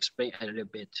me explain a little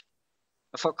bit.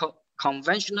 For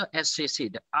conventional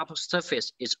SCC, the upper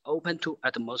surface is open to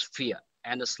atmosphere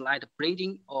and a slight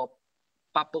bleeding or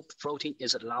bubble floating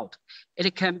is allowed.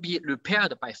 It can be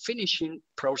repaired by finishing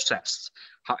process.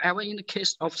 However, in the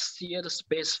case of sealed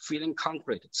space filling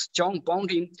concrete, strong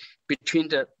bonding between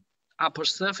the upper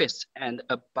surface and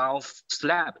above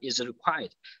slab is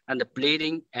required, and the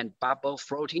bleeding and bubble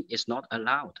floating is not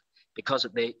allowed because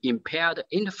they impair the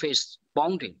interface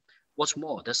bonding. What's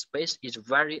more, the space is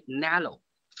very narrow,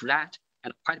 flat,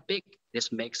 and quite big.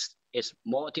 This makes it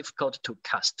more difficult to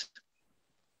cast.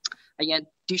 In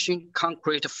addition,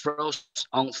 concrete flows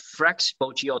on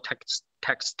flexible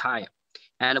geotextile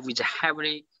and with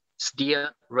heavily steel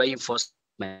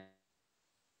reinforcement.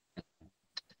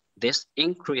 This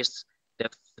increases the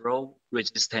flow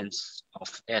resistance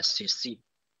of SCC.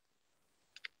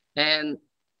 And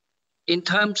in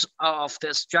terms of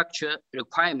the structure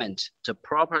requirement, the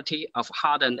property of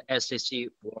hardened SCC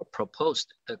were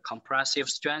proposed. The compressive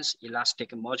strength,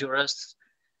 elastic modulus,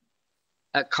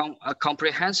 a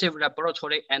comprehensive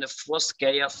laboratory and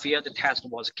full-scale field test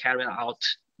was carried out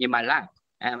in my lab.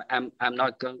 And I'm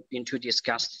not going to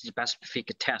discuss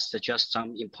specific tests, just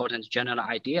some important general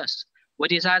ideas. We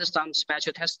designed some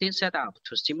special testing setup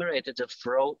to simulate the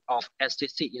flow of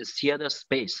SCC in theater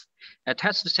space. A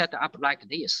test setup like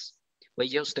this. We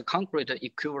use the concrete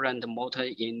equivalent motor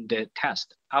in the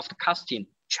test. After casting,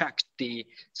 check the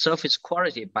surface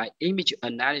quality by image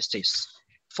analysis.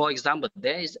 For example,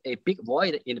 there is a big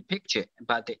void in the picture,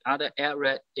 but the other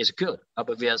area is good.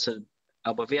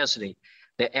 Obviously,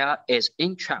 the air is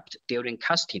entrapped during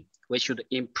casting. We should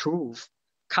improve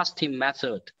casting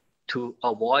method to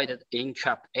avoid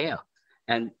entrapped air.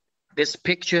 And this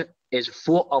picture is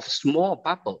full of small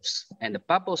bubbles, and the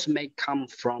bubbles may come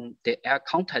from the air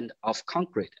content of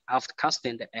concrete. After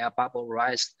casting, the air bubble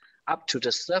rise up to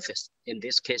the surface. In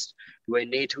this case, we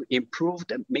need to improve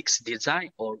the mixed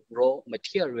design or raw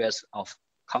materials of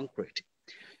concrete.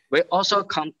 We also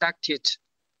conducted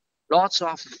lots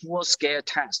of full-scale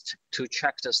tests to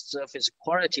check the surface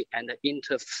quality and the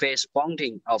interface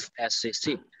bonding of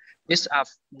SCC.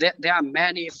 There are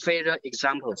many failure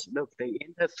examples. Look, the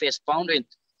interface bonding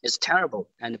is terrible,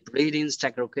 and bleeding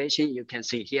segregation you can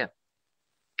see here.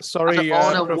 Sorry,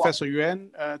 Professor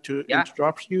Yuan, to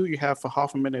interrupt you. You have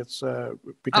half a minute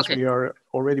because we are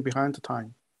already behind the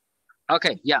time.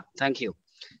 Okay, yeah, thank you.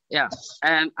 Yeah,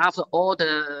 and after all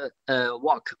the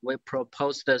work, we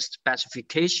proposed the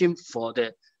specification for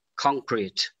the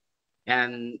concrete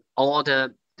and all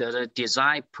the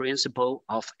design principle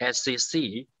of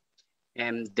SCC.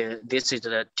 And this is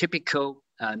the typical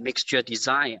mixture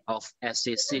design of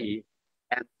SCC.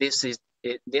 And this is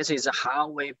how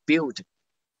we build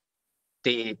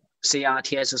the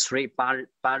CRTS3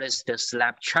 ballast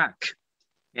slab track,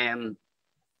 and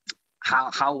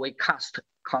how we cast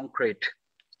concrete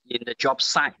in the job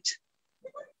site.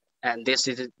 And this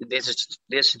is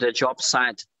the job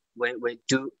site when we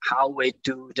do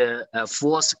the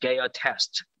full scale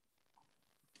test.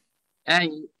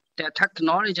 And the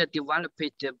technology developed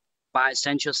by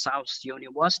Central South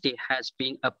University has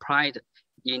been applied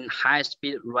in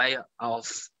high-speed rail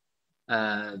of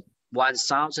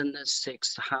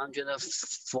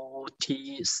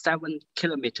 1,647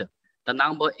 kilometers. The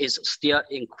number is still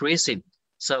increasing.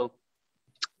 So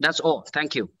that's all.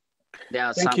 Thank you.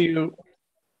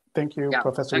 Thank you, yeah,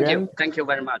 Professor Yuan. Thank you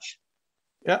very much.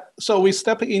 Yeah, so we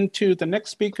step into the next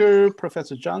speaker,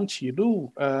 Professor Zhang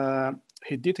Qilu.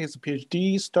 He did his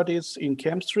PhD studies in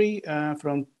chemistry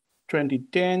from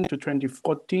 2010 to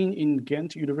 2014 in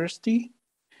Ghent University.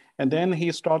 And then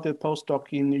he started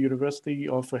postdoc in the University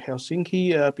of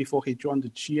Helsinki before he joined the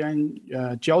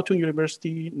Jiaotong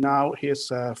University. Now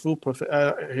he's a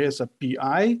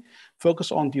PI,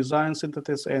 focused on design,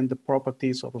 synthesis, and the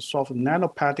properties of soft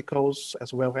nanoparticles,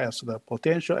 as well as the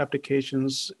potential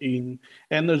applications in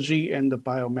energy and the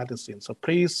biomedicine. So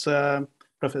please,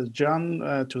 Professor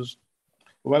Zhang, to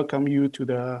welcome you to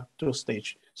the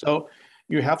stage. So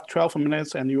you have 12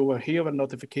 minutes and you will hear a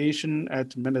notification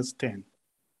at minutes 10.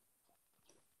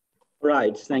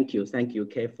 Right, thank you,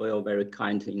 Kay, for your very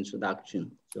kind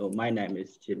introduction. So my name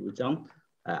is Qilu Zhang.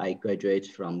 I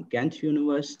graduated from Ghent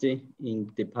University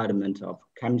in Department of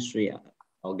Chemistry,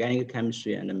 Organic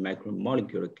Chemistry, and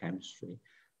Macromolecular Chemistry.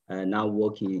 Now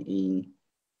working in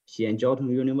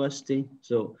Jiaotong University.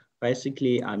 So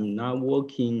basically, I'm now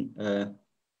working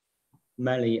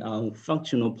mainly on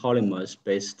functional polymers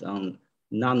based on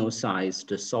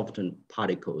nano-sized soft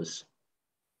particles.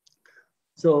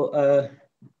 So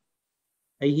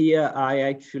here I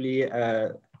actually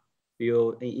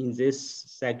will, in this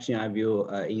section, I will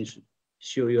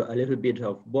show you a little bit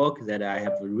of work that I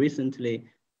have recently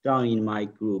done in my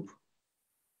group.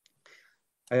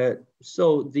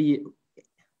 So the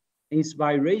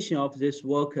inspiration of this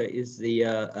work is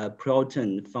the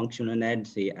proton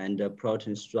functionality and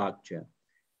proton structure.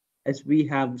 As we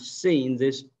have seen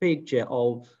this picture,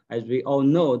 or as we all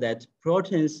know that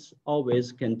protons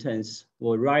always contains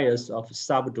varieties of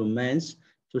subdomains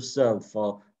to serve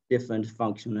for different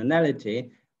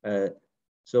functionality. As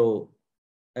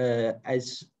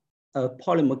a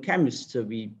polymer chemist, a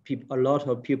lot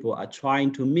of people are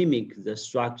trying to mimic the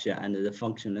structure and the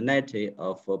functionality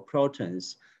of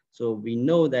protons. So we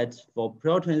know that for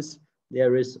protons,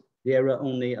 there are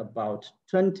only about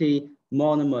 20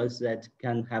 monomers that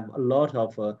can have a lot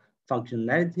of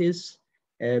functionalities.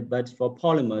 But for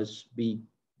polymers, we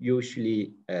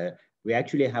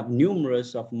actually have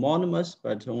numerous of monomers,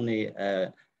 but only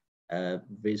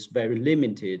with very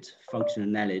limited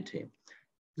functionality.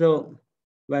 So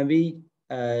when we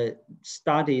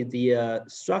study the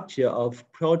structure of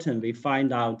proton, we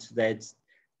find out that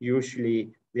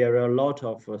usually there are a lot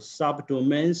of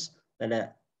subdomains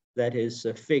that is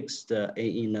fixed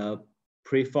in a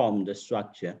preformed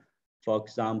structure. For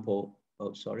example,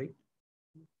 oh, sorry.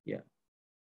 Yeah.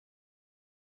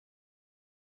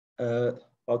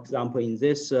 For example, in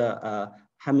this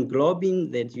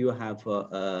hemoglobin, that you have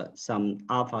some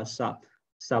alpha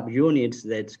subunits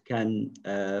that can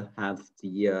have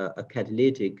the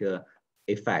catalytic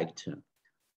effect.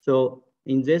 So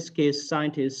in this case,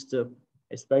 scientists,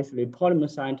 especially polymer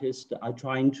scientists, are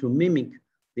trying to mimic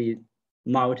the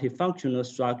multifunctional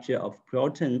structure of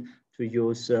protein to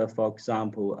use, for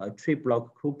example, a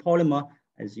tri-block copolymer,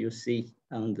 as you see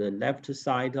on the left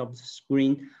side of the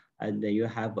screen. And then you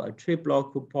have a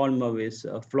tri-block copolymer with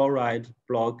a fluoride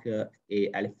block, a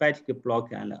aliphatic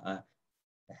block, and a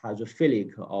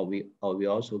hydrophilic, or we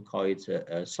also call it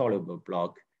a soluble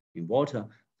block in water.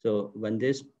 So when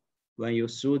you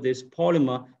throw this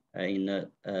polymer in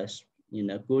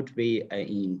a good way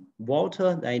in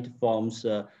water, then it forms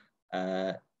a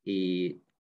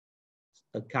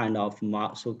kind of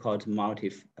so-called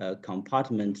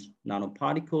multi-compartment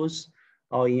nanoparticles.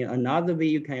 Or in another way,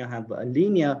 you can have a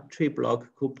linear tri-block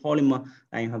copolymer,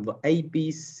 and you have A,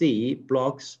 B, C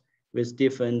blocks with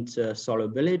different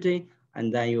solubility,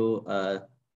 and then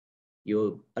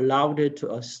you allowed it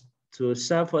to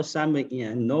self-assemble in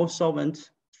a no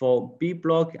solvent for B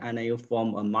block, and then you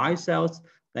form a micelles.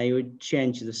 Then you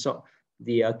change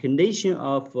the condition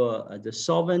of the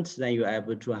solvent, then you're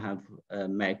able to have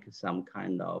make some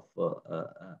kind of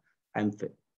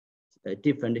a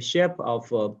different shape of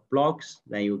blocks.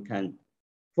 Then you can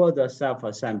further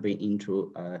self-assembly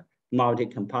into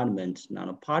multi-compartment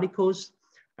nanoparticles.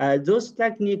 Those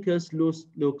techniques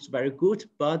looks very good,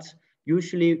 but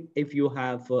usually if you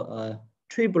have a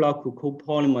tri-block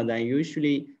copolymer, then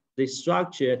usually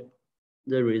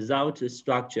the result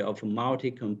structure of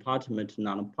multi-compartment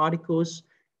nanoparticles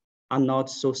are not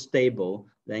so stable.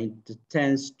 Then it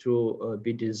tends to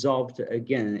be dissolved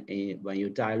again when you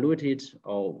dilute it,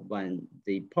 or when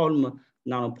the polymer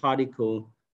nanoparticle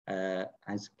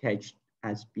has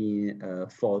been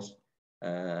forced,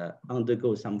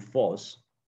 undergo some force.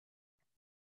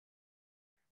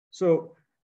 So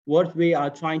what we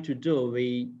are trying to do,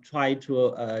 we try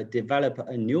to develop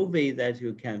a new way that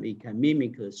we can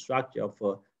mimic the structure of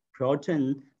a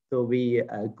protein. So we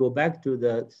go back to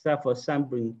the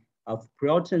self-assembling of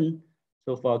protein.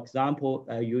 So for example,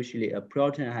 usually a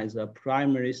protein has a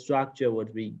primary structure,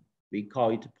 what we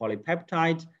call it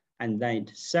polypeptide, and then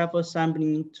it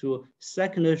self-assembling to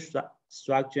secondary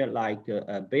structure like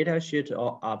a beta sheet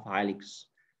or alpha helix.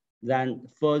 Then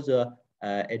further,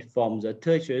 it forms a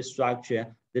tertiary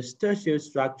structure. This tertiary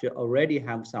structure already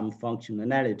have some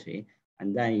functionality,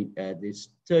 and then this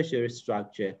tertiary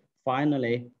structure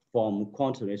finally form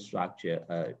quaternary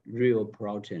structure, real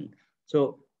protein.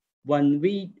 So when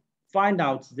we find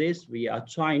out this, we are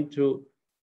trying to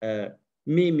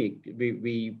mimic.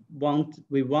 We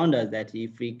wonder that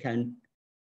if we can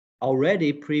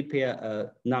already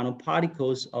prepare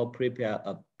nanoparticles or prepare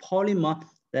a polymer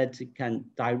that can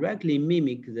directly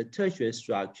mimic the tertiary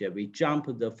structure. We jump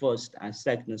the first and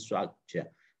second structure,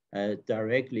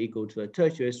 directly go to a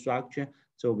tertiary structure.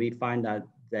 So we find out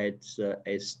that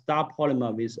a star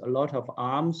polymer with a lot of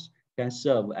arms can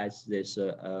serve as these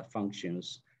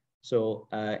functions. So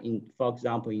for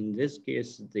example, in this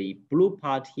case, the blue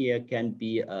part here can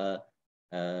be a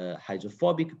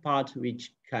hydrophobic part,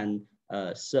 which can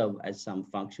serve as some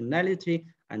functionality.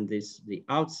 And the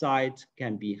outside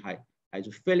can be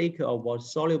hydrophilic or water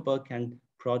soluble, can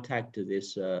protect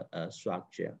this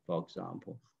structure, for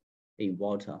example, in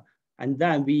water. And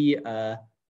then we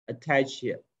attach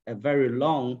a very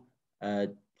long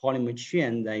polymer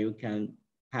chain, then you can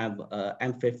have an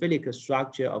amphiphilic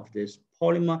structure of this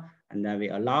polymer, and then we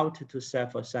allow it to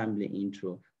self-assembly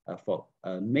into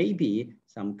maybe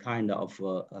some kind of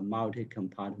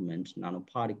multi-compartment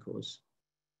nanoparticles.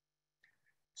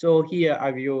 So here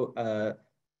I will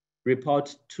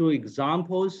report two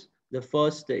examples. The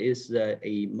first is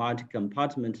a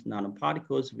multi-compartment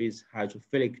nanoparticles with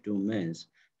hydrophilic domains.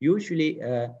 Usually,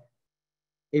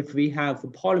 if we have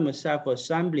polymer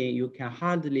self-assembly, you can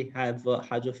hardly have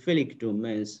hydrophilic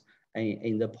domains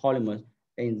in the polymer,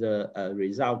 in the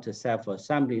result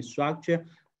self-assembly structure,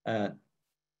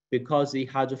 because the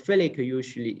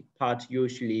hydrophilic part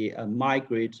usually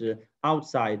migrates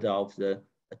outside of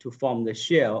to form the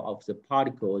shell of the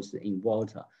particles in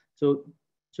water. So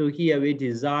here we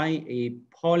design a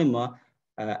polymer,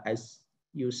 as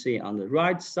you see on the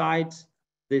right side.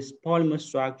 This polymer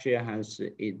structure has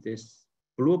this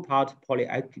blue part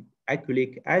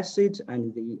polyacylic acid,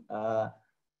 and the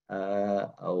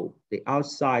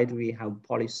outside we have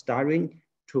polystyrene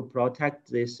to protect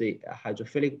this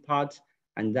hydrophilic part,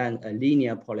 and then a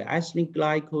linear polyacylic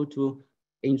glycol to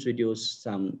introduce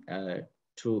some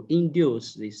to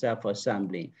induce the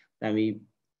self-assembly. Then we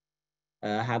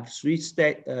have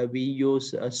we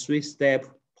use a three-step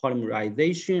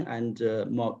polymerization and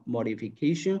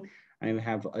modification, and we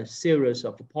have a series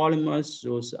of polymers.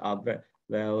 Those are very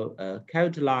well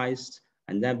characterized,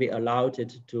 and then we allowed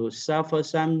it to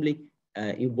self-assembly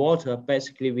in water.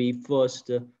 Basically, we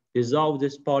first dissolve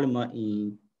this polymer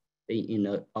in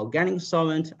an organic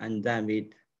solvent, and then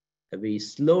we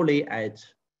slowly add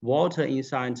water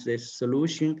inside this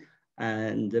solution,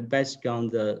 and based on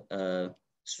the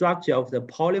structure of the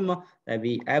polymer, that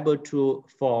we able to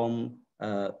form,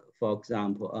 for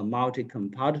example, a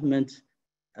multi-compartment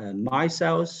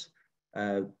micelles,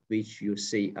 which you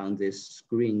see on this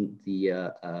screen,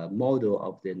 the model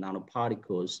of the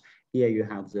nanoparticles. Here you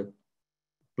have the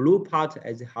blue part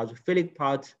as the hydrophilic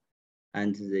part,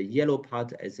 and the yellow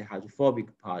part as the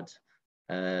hydrophobic part.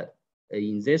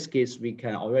 In this case, we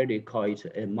can already call it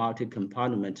a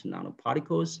multi-compartment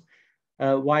nanoparticles.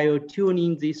 While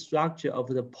tuning the structure of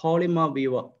the polymer, we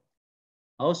were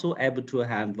also able to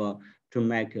have to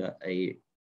make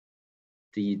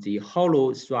the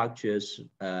hollow structures,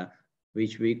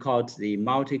 which we call the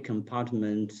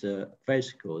multi-compartment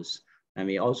vesicles. And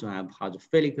we also have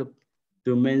hydrophilic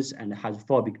domains and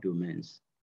hydrophobic domains.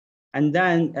 And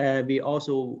then we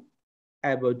also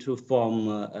able to form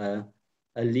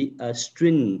a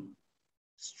string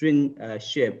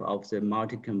shape of the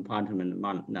multi-compartment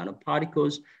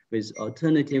nanoparticles with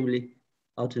alternatively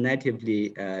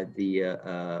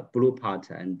the blue part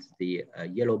and the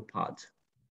yellow part.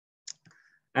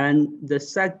 And the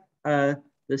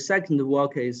second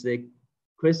work is the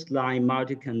crystalline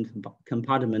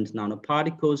multi-compartment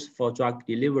nanoparticles for drug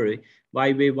delivery.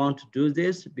 Why we want to do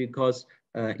this? Because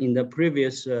in the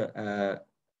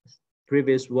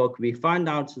previous work, we found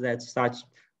out that such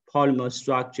polymer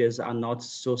structures are not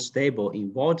so stable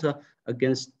in water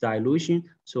against dilution.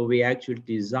 So we actually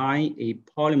design a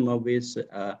polymer with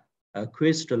a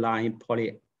crystalline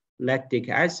polylactic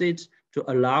acid to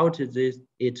allow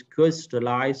it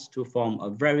crystallize to form a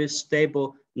very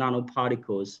stable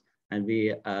nanoparticles. And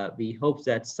we hope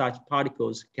that such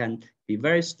particles can be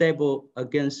very stable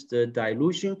against the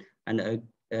dilution and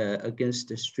against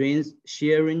the strain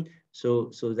shearing,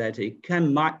 so that it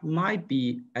might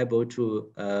be able to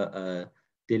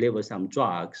deliver some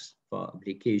drugs for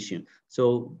application.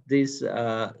 So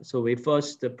so we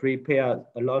first prepare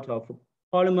a lot of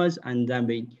polymers, and then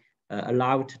we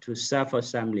allow it to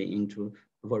self-assembly into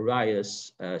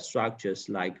various structures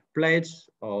like plates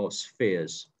or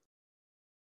spheres.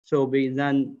 So we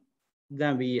then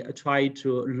we try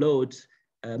to load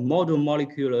model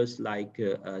molecules like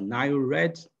Nile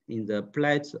red in the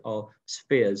plates or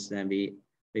spheres, and we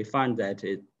find that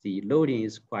the loading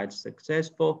is quite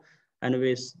successful. And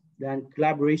with then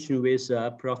collaboration with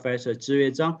Professor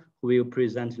Zhiyue Zhang, who will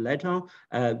present later,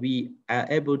 we are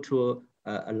able to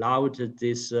allow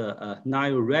this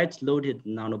Nile red loaded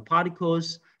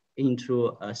nanoparticles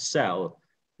into a cell,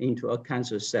 into a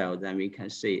cancer cell. Then we can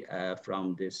see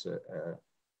from this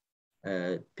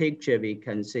picture, we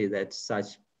can see that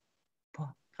such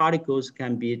particles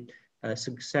can be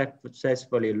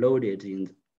successfully loaded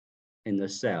in the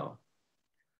cell.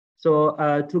 So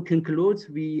to conclude,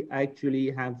 we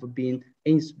actually have been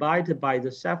inspired by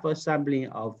the self-assembling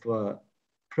of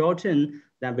protein,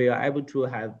 that we are able to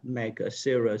make a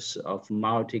series of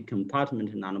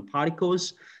multi-compartment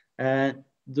nanoparticles.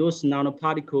 Those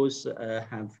nanoparticles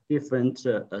have different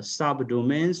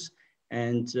subdomains,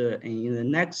 and in the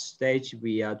next stage,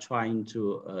 we are trying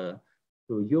to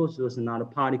use those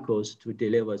nanoparticles to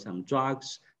deliver some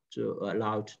drugs to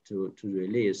allow it to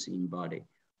release in body.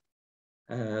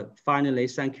 Finally,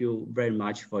 thank you very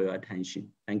much for your attention.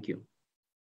 Thank you.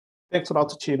 Thanks a lot,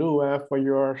 Qilu, for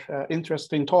your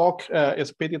interesting talk.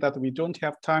 It's a pity that we don't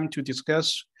have time to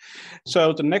discuss.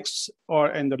 So the next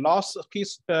and the last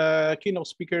keynote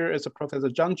speaker is Professor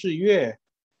Zhang Zhiyue.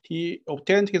 He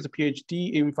obtained his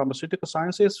PhD in pharmaceutical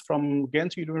sciences from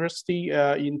Ghent University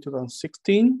in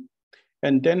 2016.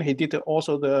 And then he did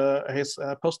also his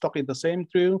postdoc in the same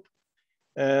group.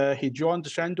 He joined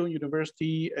Shandong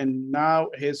University, and now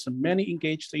he's mainly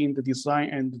engaged in the design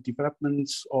and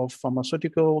development of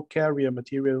pharmaceutical carrier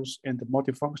materials and the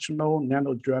multifunctional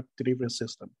nano drug delivery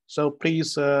system. So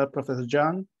please, Professor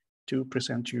Zhang, to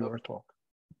present your talk.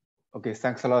 Okay,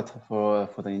 thanks a lot for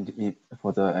the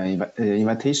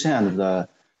invitation and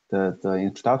the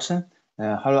introduction.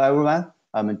 Hello, everyone.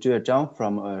 I'm Zhiyue Zhang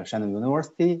from Shandong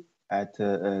University at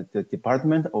the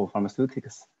Department of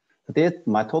Pharmaceutics. Today,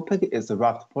 my topic is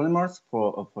raft polymers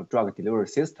for drug delivery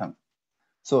system.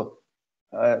 So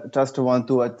just want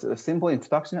to do a simple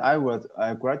introduction. I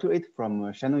graduated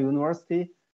from Shannon University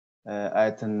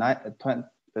at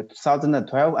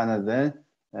 2012, and then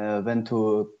went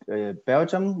to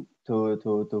Belgium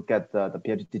to get the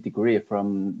PhD degree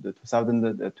from the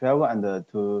 2012 and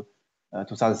to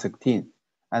 2016.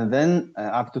 And then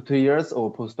after 2 years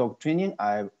of postdoc training,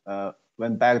 I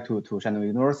went back to Shannon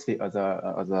University as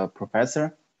a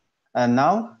professor. And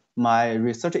now my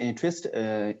research interest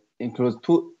includes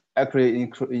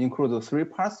includes 3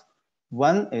 parts.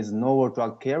 One is novel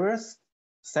drug carriers.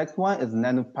 Second one is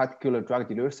nanoparticular drug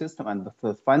delivery system, and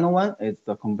the final one is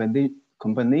the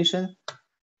combination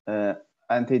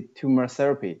anti-tumor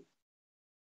therapy.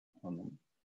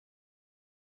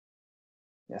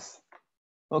 Yes.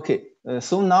 Okay.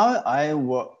 So now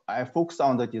I focus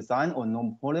on the design of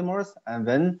novel polymers, and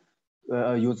then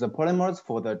use the polymers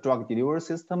for the drug delivery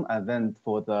system, and then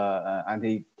for the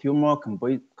anti-tumor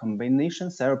combination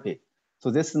therapy.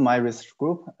 So this is my research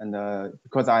group, and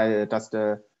because I just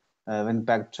went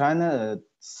back to China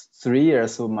 3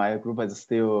 years, so my group is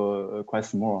still quite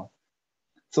small.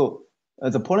 So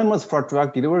the polymers for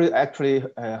drug delivery actually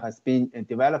has been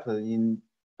developed in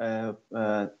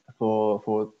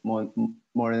for more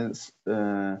than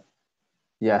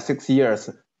 6 years.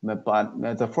 But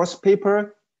the first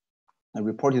paper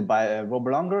reported by Rob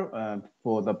Longer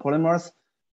for the polymers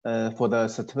for the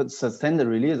sustained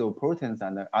release of proteins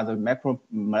and other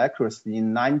macromolecules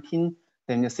in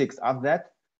 1976. After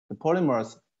that, the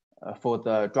polymers for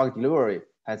the drug delivery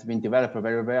has been developed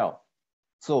very well.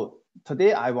 So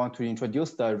today I want to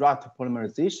introduce the raft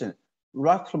polymerization.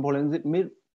 Raft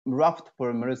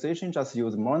polymerization just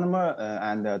use monomer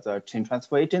and the chain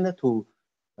transfer agent to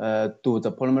do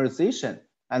the polymerization.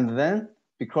 And then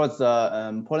because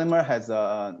the polymer has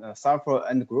a sulfur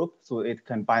end group, so it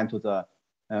can bind to the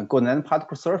gold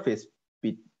nanoparticle surface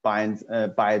by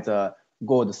the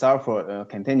gold sulfur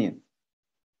containing.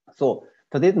 So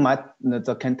today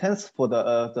the contents for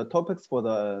the topics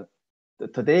for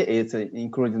today is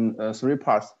including 3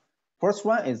 parts. First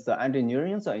one is the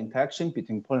engineering the interaction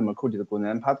between polymer-coated gold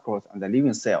nanoparticles and the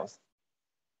living cells.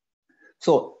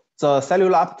 So the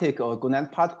cellular uptake of gold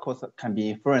nanoparticles can be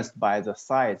influenced by the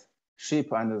size,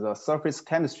 shape, and the surface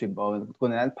chemistry of gold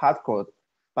nanoparticles,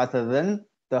 but then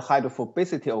the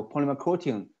hydrophobicity of polymer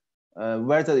coating,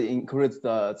 whether it includes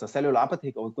the cellular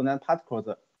uptake of gold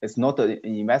nanoparticles, is not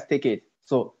investigated.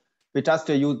 So we just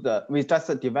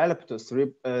developed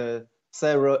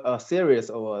series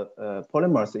of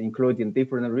polymers, including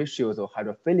different ratios of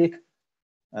hydrophobic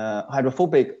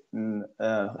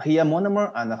here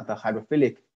monomer and the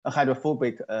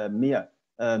hydrophobic mere.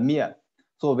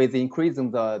 So with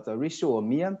increasing the ratio of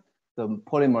mere, the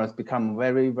polymers become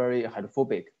very, very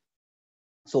hydrophobic.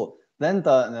 So then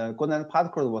the gold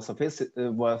nanoparticles was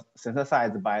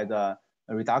synthesized by the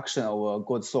reduction of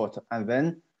gold salt, and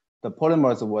then the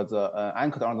polymers was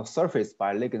anchored on the surface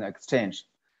by ligand exchange.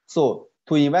 So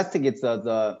to investigate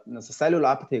the cellular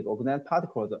uptake of gold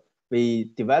nanoparticles,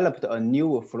 we developed a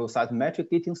new flow cytometric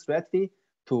gating strategy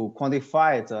to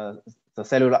quantify the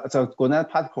gold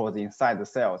nanoparticles inside the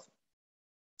cells.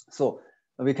 So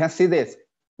we can see this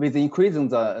with increasing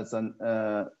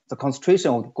the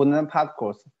concentration of gold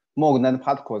nanoparticles, more gold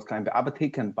nanoparticles can be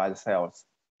uptaken by the cells.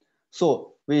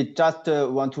 So we just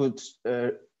want to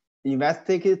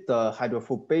investigate the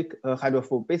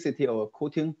hydrophobicity of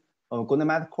coating of gold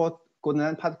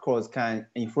nanoparticles can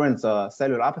influence the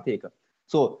cellular uptake.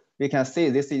 So we can see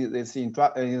this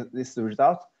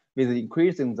result with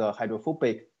increasing the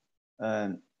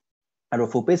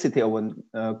hydrophobicity of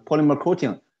polymer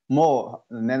coating, more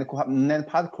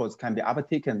nanoparticles can be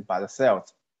uptaken by the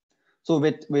cells. So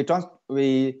we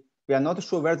are not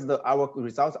sure whether our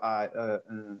results are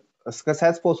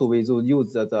successful. So we will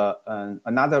use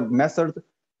another method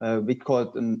we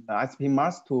call ACPB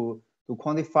mass to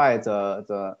quantify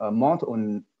the amount of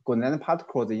gold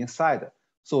nanoparticles inside.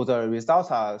 So the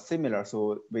results are similar.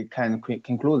 So we can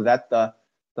conclude that the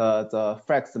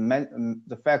FACS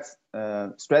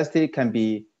strategy can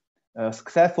be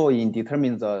successful in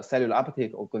determining the cellular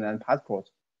uptake of gold nanoparticles.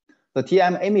 The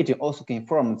TM imaging also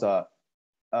confirms the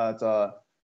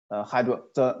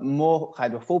more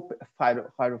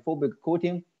hydrophobic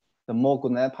coating, the more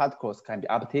gold nanoparticles can be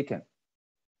uptaken.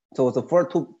 So the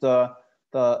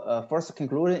first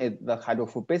conclusion is the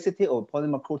hydrophobicity of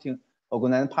polymer coating of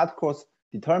gold nanoparticles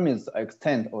determines the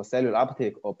extent of cellular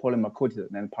uptake of polymer-coated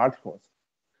nanoparticles.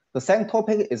 The second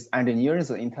topic is engineering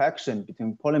the interaction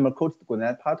between polymer-coated gold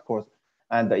nanoparticles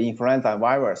and the influenza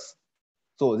virus.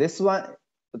 So the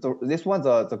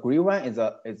green one is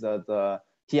the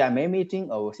TM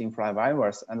imaging of influenza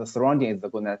virus, and the surrounding is the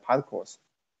gold nanoparticles.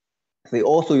 they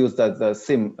also use the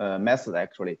same method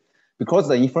actually, because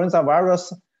the influenza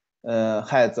virus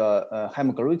has a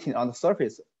hemagglutinin on the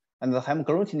surface, and the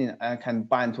hemagglutinin can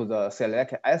bind to the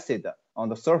celiac acid on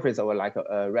the surface of like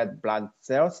red blood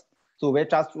cells. So we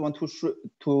just want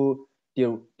to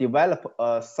develop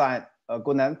a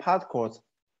gonad particles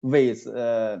with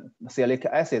celiac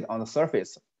acid on the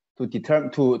surface to determine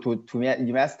to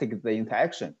investigate the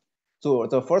interaction. So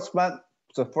the first part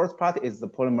is the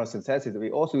polymer synthesis. We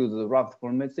also use the rapid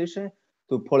polymerization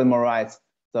to polymerize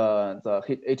the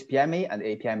HPMA and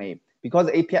APMA, because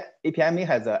APMA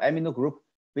has an amino group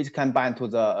which can bind to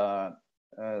the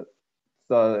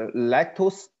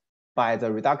lactose by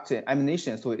the reduction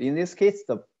amination. So in this case,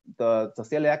 the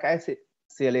celiac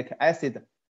acid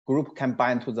group can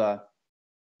bind to the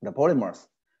polymers.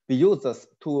 We use this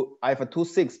to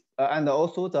alpha-2,6, and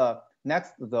also the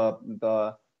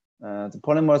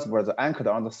polymers were anchored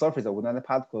on the surface of gonad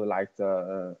particle, like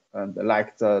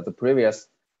the previous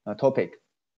topic.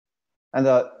 And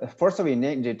first we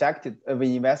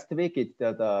investigated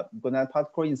the gonad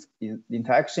particle in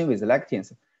interaction with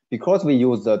lectins, because we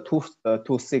use the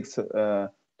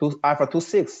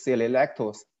alpha-2,6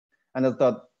 cellulactose, and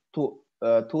the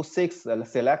 2,6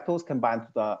 cellulactose can bind to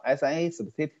the SNA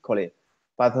specifically,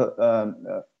 but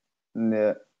the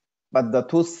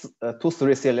 2,3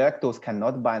 cellulactose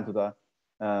cannot bind to the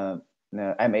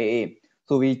MAA.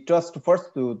 So we just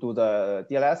first to do the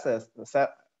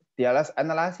DLS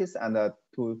analysis and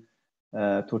to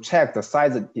check the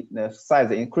size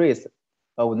increase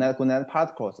of gonad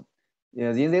particles.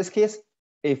 In this case,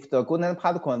 if the gonad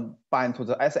particle bind to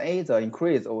the SNA, the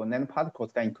increase of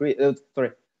nanoparticles can increase.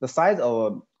 The size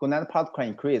of gonad particle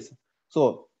increase.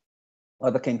 So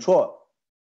the control,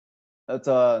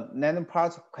 the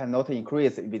nanoparticle cannot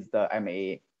increase with the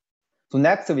MAA. So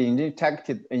next, we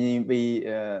tested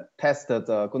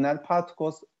the gonad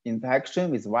particles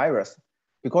interaction with virus,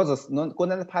 because the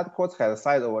gonad particles has a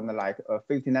size of like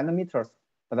 50 nanometers,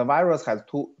 but the virus has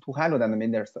 200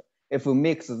 nanometers. If we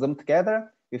mix them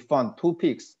together, we found two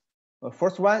peaks. The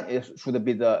first one should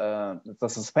be the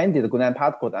suspended gonad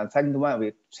particle, and second one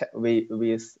we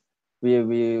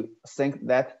think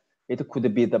that it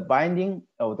could be the binding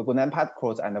of the gonad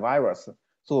particles and the virus.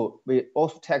 So we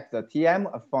also checked the TM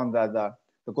and found that the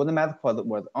gonad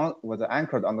particle was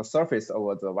anchored on the surface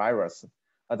of the virus.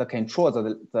 The control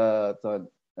the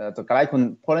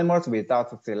glycan polymers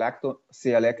without celiac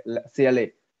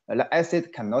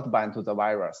acid cannot bind to the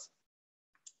virus.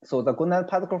 So the gonad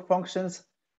particle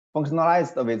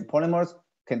functionalized with polymers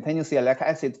containing celiac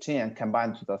acid chain and can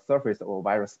bind to the surface of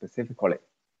virus specifically.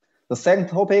 The second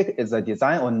topic is the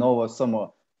design of novel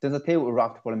thermal sensitive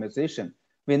rapid polymerization.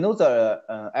 We know the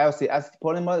LC-acid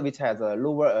polymer, which has a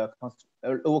lower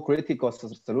critical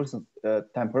solution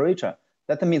temperature.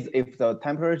 That means if the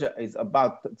temperature is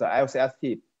above the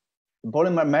LC-acid, the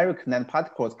polymeric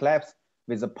nanoparticles collapse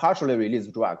with a partially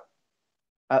released drug.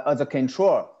 As a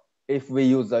control, if we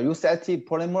use the UCST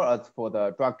polymer as for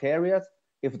the drug carriers,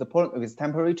 if the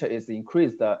temperature is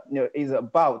increased, is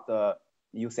above the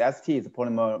UCST, the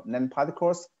polymer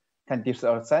nanoparticles can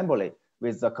disassemble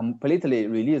with the completely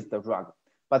released drug.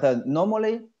 But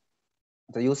normally,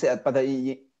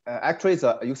 actually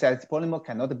the UCST polymer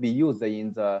cannot be used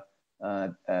in the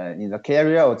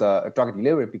carrier or the drug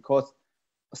delivery, because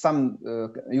some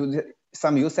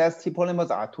UCST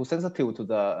polymers are too sensitive to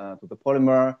the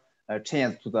polymer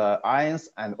chains, to the ions,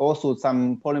 and also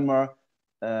some polymer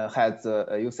has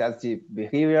UCST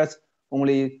behaviors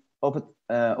only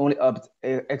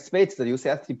exhibit the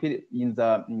UCST in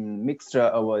the mixture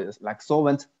of like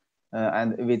solvent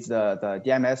and with the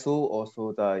DMSO,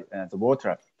 also the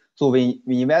water. So in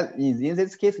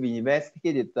this case, we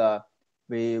investigated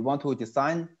we want to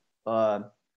design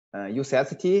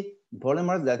UCST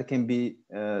polymers that can be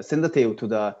sensitive to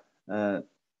the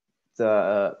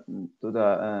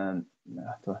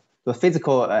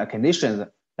physical conditions.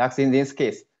 Like in this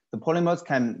case, the polymers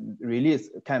can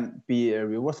be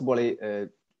reversibly,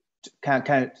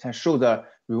 can show the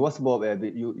reversible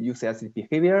UCST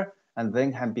behavior, and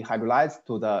then can be hydrolyzed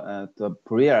to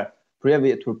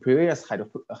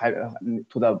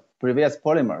the previous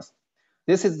polymers.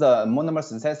 This is the monomer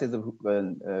synthesis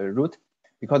route,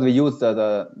 because we use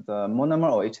the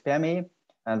monomer or HPMA,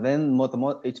 and then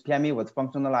HPMA was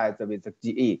functionalized with the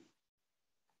GE,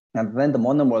 and then the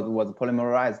monomer was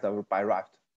polymerized by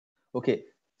raft. Okay,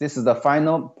 this is the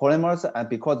final polymers, and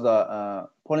because the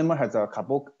polymer has a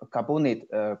carbonate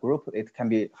group, it can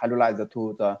be hydrolyzed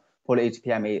to the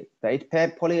poly-HPMA.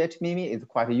 The poly-HPMA is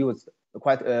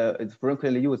it's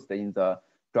frequently used in the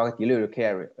drug delivery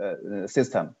care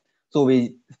system. So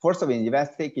we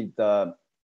investigated the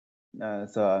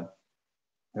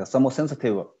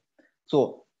thermosensitive.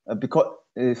 So because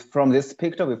from this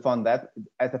picture, we found that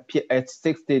at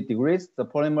 60 degrees, the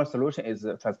polymer solution is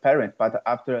transparent. But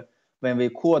after when we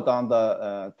cool down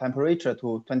the temperature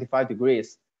to 25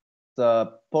 degrees,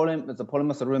 the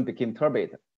polymer solution became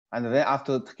turbid. And then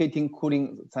after heating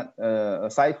cooling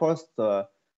cycles, the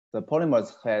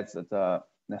polymers has the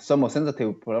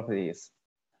thermosensitive properties.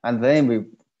 And then we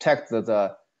checked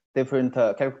the different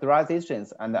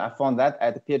characterizations, and I found that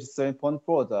at pH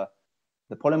 7.4,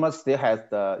 the polymer still has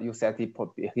the UCIT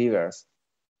behaviors.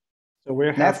 So we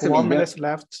have 1 minute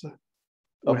left.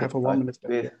 We have 1 minute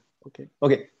left. Okay.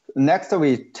 Okay. Next,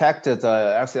 we checked the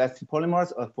LCST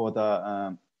polymers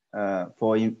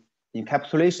for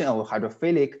encapsulation of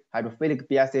hydrophilic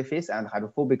BSA phase and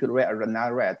hydrophobic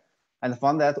non-red, and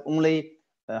found that only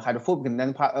hydrophobic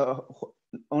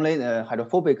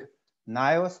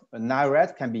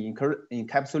non-red can be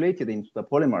encapsulated into the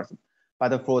polymers.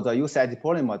 But for the UCIT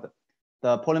polymer,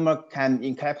 the polymer can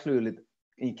encapsulate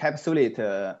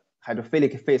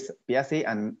hydrophilic phase BSA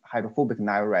and hydrophobic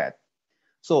non-red.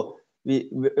 So we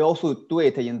also do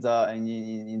it in the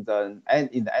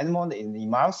animal, in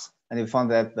mouse, and we found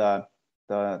that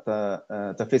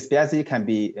the phase BSA can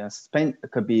be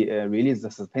released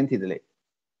suspendedly.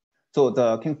 So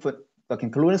the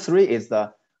conclusion 3 is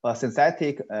the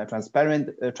synthetic, transparent,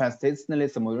 translationally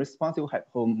thermoresponsive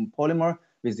polymer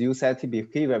with UCIT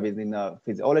behavior within the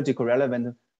physiological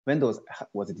relevant windows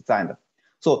was designed.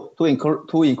 So to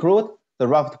include the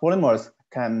raft polymers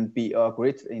can be a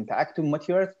great interactive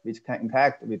materials which can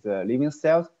interact with living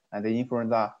cells and the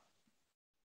influenza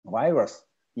virus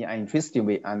in an interesting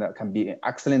way, and can be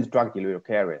excellent drug delivery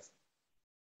carriers.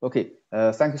 Okay,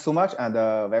 thank you so much, and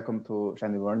welcome to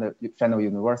China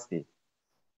University.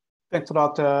 Thanks a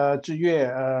lot,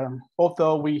 Zhiyue.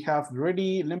 Although we have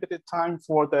really limited time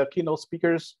for the keynote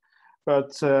speakers,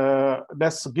 but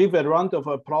let's give a round of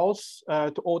applause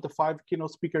to all the 5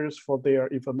 keynote speakers for their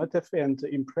informative and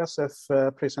impressive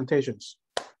presentations.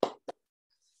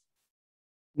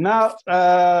 Now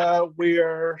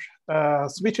we're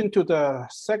switching to the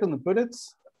second bullet.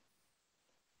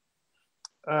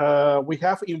 We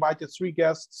have invited 3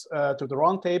 guests to the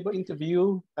roundtable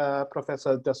interview.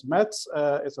 Professor Desmet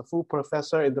is a full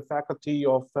professor in the Faculty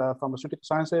of Pharmaceutical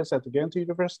Sciences at Ghent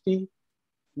University,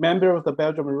 member of the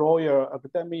Belgian Royal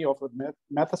Academy of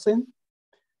Medicine,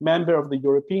 member of the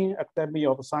European Academy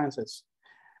of Sciences.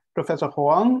 Professor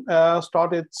Huang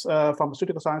started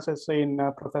pharmaceutical sciences in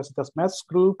Professor Desmet's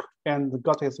group and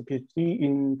got his PhD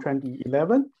in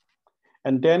 2011.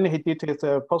 And then he did his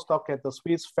postdoc at the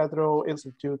Swiss Federal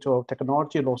Institute of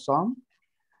Technology, Lausanne.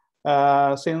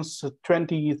 Since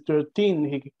 2013,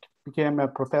 he became a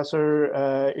professor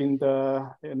in the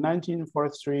Nanjing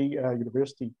Forestry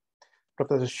University.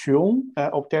 Professor Xiong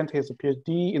obtained his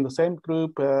PhD in the same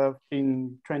group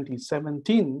in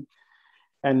 2017.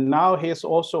 And now he's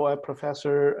also a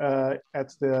professor at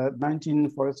the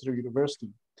Nanjing Forestry University.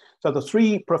 So the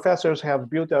 3 professors have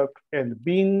built up and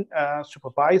been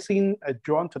supervising a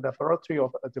joint laboratory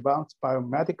of advanced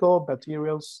biomedical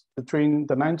materials between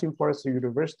the Nanjing Forestry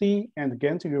University and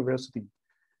Ghent University.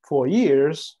 For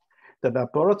years, the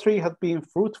laboratory has been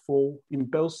fruitful in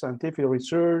both scientific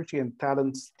research and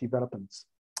talent development.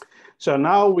 So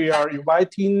now we are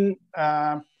inviting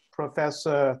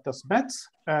Professor Desmet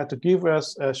to give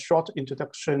us a short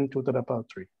introduction to the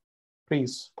laboratory.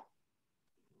 Please.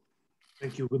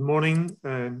 Thank you. Good morning.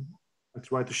 I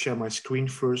try to share my screen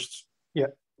first.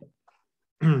 Yeah.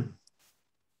 Can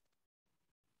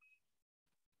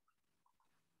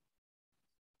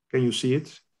you see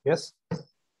it? Yes. Okay.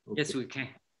 Yes, we can.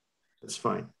 That's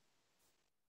fine.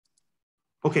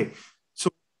 Okay.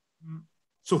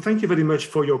 So thank you very much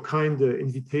for your kind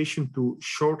invitation to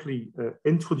shortly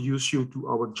introduce you to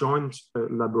our joint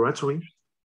laboratory.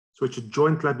 So it's a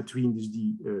joint lab between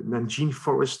the Nanjing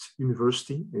Forest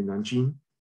University in Nanjing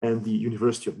and the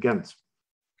University of Ghent.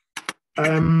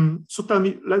 So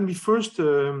let me first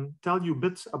tell you a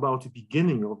bit about the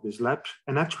beginning of this lab.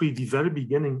 And actually the very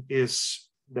beginning is,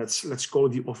 let's call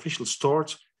it the official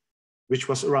start, which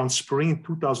was around spring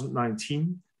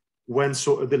 2019, when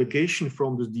a delegation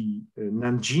from the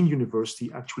Nanjing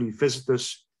University actually visited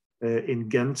us in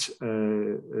Ghent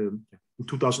in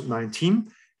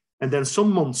 2019. And then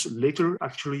some months later,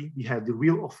 actually, we had the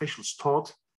real official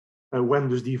start when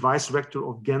the vice rector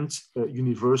of Ghent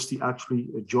University actually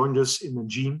joined us in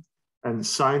Nanjing and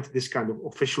signed this kind of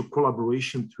official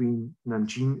collaboration between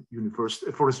Nanjing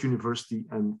Forest University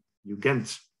and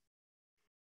Ghent.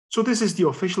 So this is the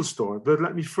official start, but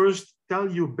let me first tell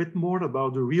you a bit more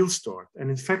about the real start. And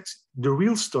in fact, the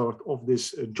real start of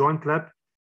this joint lab,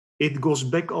 it goes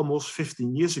back almost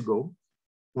 15 years ago,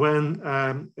 when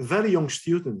a very young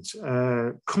student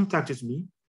contacted me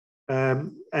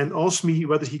and asked me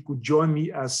whether he could join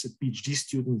me as a PhD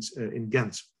student in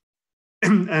Ghent.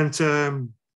 And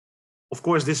of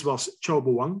course, this was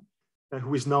Xiaobo Wang,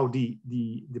 who is now the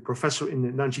professor in the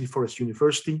Nanjing Forest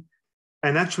University.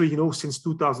 And actually, you know, since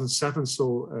 2007,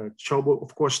 so Xiaobo,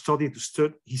 of course, started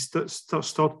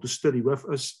to study with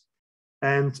us.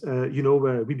 And, you know,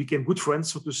 we became good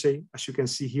friends, so to say. As you can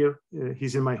see here,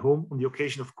 he's in my home on the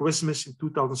occasion of Christmas in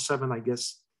 2007, I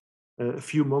guess, a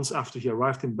few months after he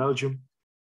arrived in Belgium.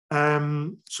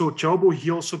 So Xiaobo,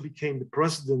 he also became the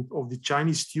president of the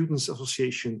Chinese Students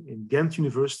Association in Ghent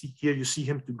University. Here you see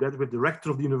him together with the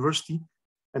rector of the university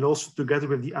and also together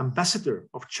with the ambassador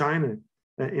of China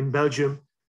in Belgium.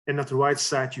 And at the right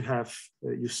side, you have,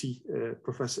 you see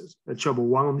Professor Xiaobo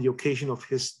Wang on the occasion of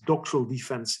his doctoral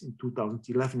defense in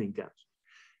 2011 in Ghent.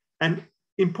 And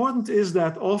important is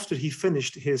that after he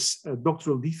finished his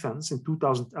doctoral defense in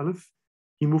 2011,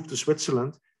 he moved to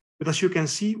Switzerland. But as you can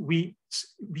see, we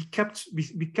kept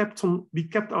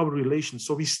our relations.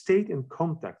 So we stayed in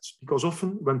contact, because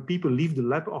often when people leave the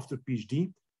lab after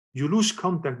PhD, you lose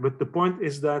contact. But the point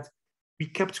is that we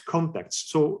kept contacts.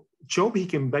 So Xiaobo, he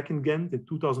came back in Ghent in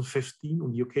 2015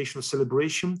 on the occasion of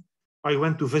celebration. I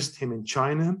went to visit him in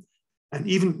China. And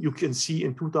even you can see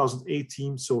in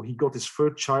 2018, so he got his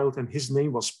third child and his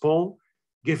name was Paul,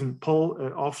 given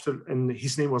Paul after, and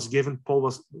his name was given,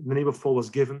 the name of Paul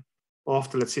was given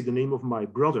after, let's say, the name of my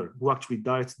brother, who actually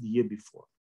died the year before.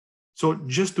 So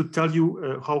just to tell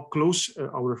you how close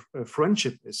our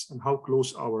friendship is and how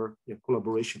close our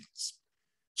collaboration is.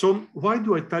 So why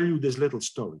do I tell you this little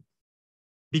story?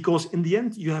 Because in the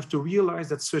end, you have to realize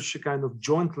that such a kind of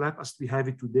joint lab as we have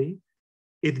it today,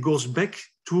 it goes back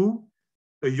to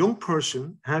a young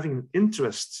person having an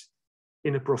interest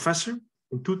in a professor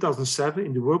in 2007,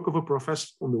 in the work of a professor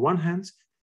on the one hand,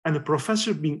 and a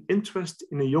professor being interested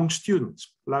in a young student,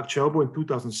 like Xiaobo in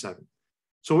 2007.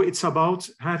 So it's about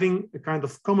having a kind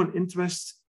of common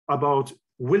interest, about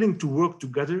willing to work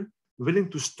together, willing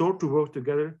to start to work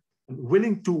together, and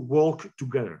willing to walk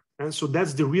together. And so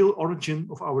that's the real origin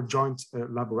of our joint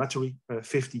laboratory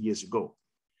 50 years ago.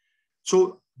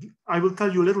 So I will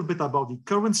tell you a little bit about the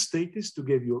current status to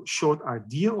give you a short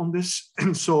idea on this.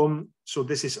 And so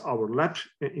this is our lab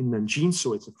in Nanjing.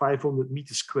 So it's a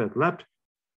 500-meter squared lab.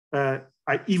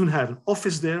 I even have an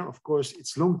office there. Of course,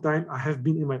 it's a long time. I have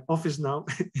been in my office now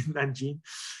in Nanjing.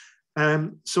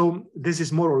 So this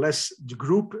is more or less the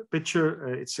group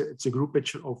picture. It's a group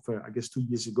picture of, I guess, 2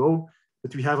 years ago.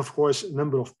 But we have, of course, a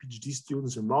number of PhD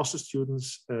students and master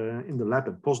students in the lab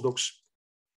and postdocs.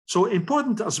 So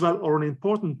important as well, or an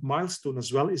important milestone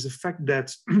as well, is the fact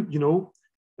that, you know,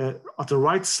 at the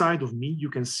right side of me, you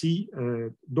can see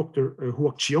Dr.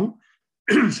 Huaqiong,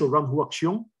 so Ran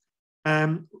Huaqiong.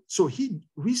 So he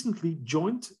recently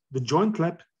joined the joint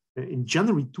lab in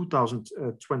January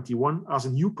 2021 as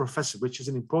a new professor, which is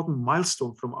an important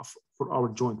milestone for our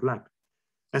joint lab.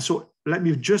 And so let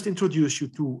me just introduce you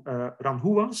to Ran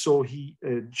Hua. So he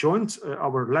joined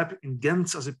our lab in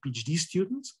Ghent as a PhD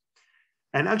student.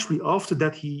 And actually after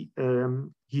that, he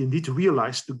indeed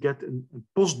realized to get a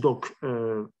postdoc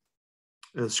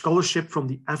scholarship from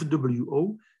the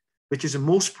FWO, which is the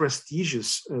most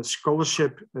prestigious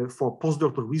scholarship for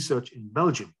postdoctoral research in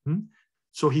Belgium.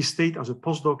 So he stayed as a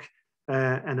postdoc,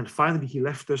 and then finally he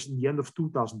left us in the end of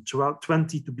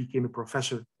 2020 to become a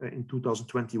professor in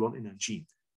 2021 in Nanjing.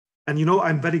 And you know,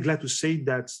 I'm very glad to say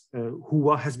that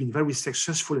Hua has been very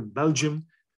successful in Belgium.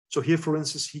 So here, for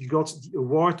instance, he got the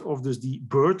award of the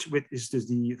BIRD, which is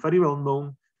the very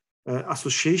well-known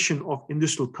Association of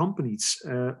Industrial Companies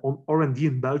on R&D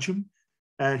in Belgium.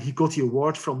 He got the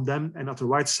award from them, and at the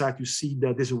right side, you see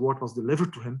that this award was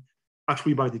delivered to him,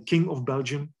 actually by the King of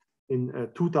Belgium in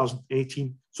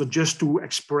 2018. So just to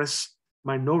express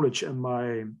my knowledge and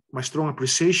my strong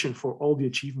appreciation for all the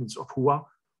achievements of Hua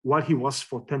while he was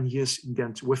for 10 years in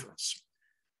Ghent with us.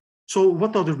 So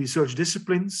what are the research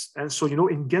disciplines? And so, you know,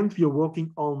 in Ghent, we are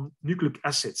working on nucleic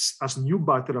acids as new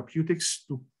biotherapeutics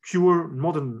to cure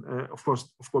modern, of course,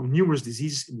 numerous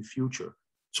diseases in the future.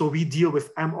 So we deal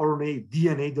with mRNA,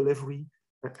 DNA delivery,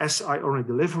 siRNA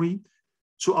delivery.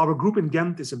 So our group in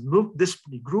Ghent is a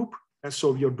multidisciplinary group. And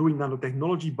so we are doing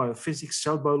nanotechnology, biophysics,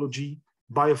 cell biology,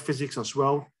 biophysics as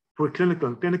well, preclinical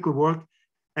and clinical work.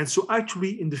 And so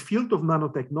actually in the field of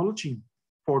nanotechnology,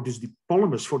 for the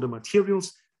polymers, for the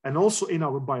materials, and also in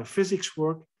our biophysics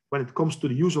work, when it comes to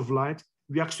the use of light,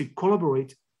 we actually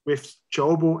collaborate with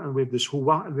Xiaobo and with this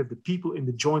Hua and with the people in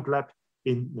the joint lab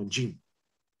in Nanjing.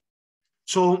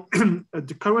 So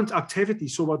the current activity,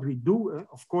 so what we do,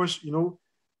 of course, you know,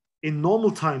 in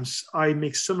normal times, I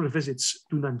make summer visits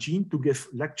to Nanjing to give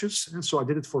lectures. And so I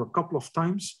did it for a couple of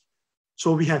times.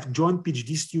 So we have joint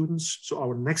PhD students. So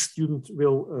our next student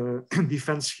will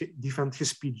defend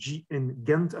his PhD in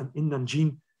Ghent and in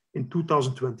Nanjing in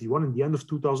 2021, in the end of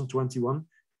 2021.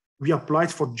 We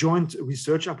applied for joint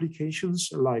research applications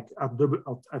like at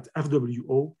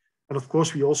FWO. And of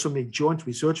course, we also make joint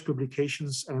research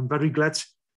publications. And I'm very glad,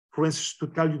 for instance, to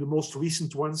tell you the most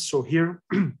recent ones. So here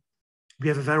we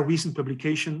have a very recent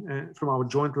publication from our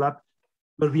joint lab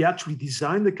where we actually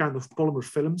designed the kind of polymer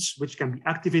films which can be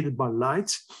activated by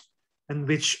light and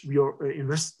which we are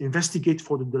investigate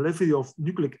for the delivery of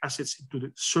nucleic acids into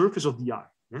the surface of the eye.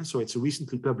 Yeah? So it's a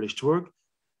recently published work.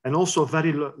 And also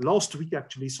very last week,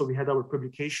 actually, so we had our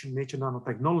publication, Nature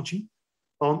Nanotechnology,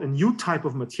 on a new type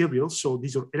of material. So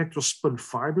these are electrospun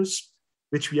fibers,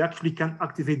 which we actually can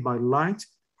activate by light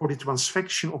for the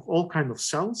transfection of all kinds of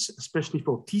cells, especially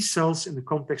for T cells in the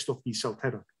context of T cell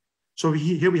therapy. So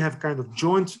here we have kind of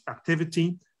joint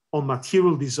activity on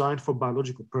material design for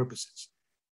biological purposes.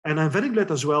 And I'm very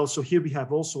glad as well. So here we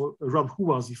have also Ran, who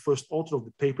was the first author of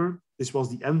the paper. This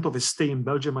was the end of his stay in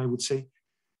Belgium, I would say.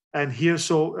 And here,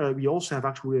 so we also have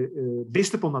actually,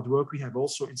 based upon that work, we have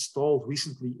also installed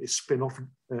recently a spin-off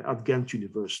at Ghent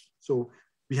University. So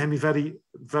we have been very,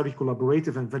 very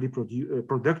collaborative and very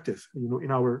productive, you know,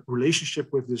 in our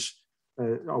relationship with this,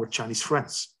 our Chinese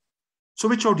friends. So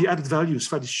which are the added values?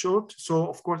 Very short. So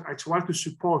of course, I try to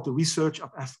support the research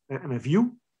of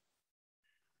NFU.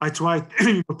 I try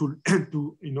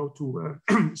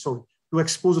to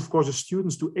expose, of course, the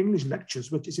students to English lectures,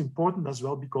 which is important as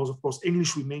well, because of course,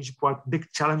 English remains a quite big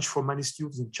challenge for many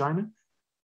students in China.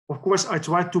 Of course, I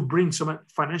try to bring some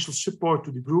financial support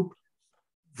to the group,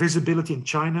 visibility in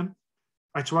China.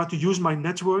 I try to use my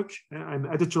network. I'm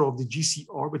editor of the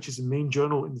GCR, which is the main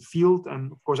journal in the field.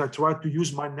 And of course, I try to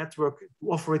use my network to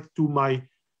offer it to my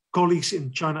colleagues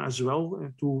in China as well,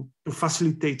 and to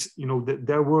facilitate, you know,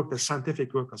 their work, their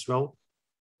scientific work as well.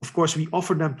 Of course, we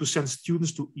offer them to send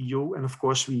students to EU, and of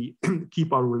course, we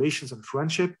keep our relations and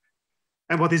friendship.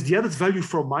 And what is the added value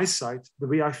from my side, the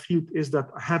way I feel, is that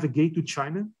I have a gate to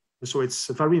China. So it's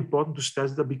very important to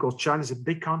stress that, because China is a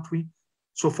big country.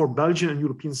 So for Belgian and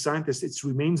European scientists, it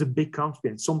remains a big country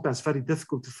and sometimes very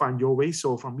difficult to find your way.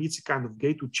 So for me, it's a kind of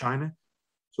gate to China.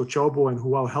 So Xiaobo and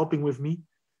Hua are helping with me.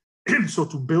 So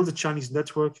to build a Chinese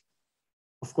network,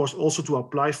 of course, also to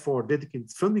apply for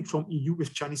dedicated funding from EU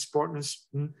with Chinese partners.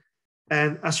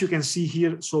 And as you can see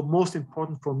here, so most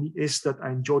important for me is that I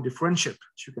enjoy the friendship,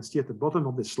 as you can see at the bottom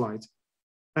of this slide.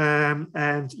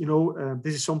 And, you know,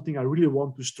 this is something I really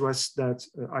want to stress, that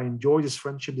I enjoy this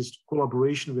friendship, this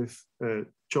collaboration with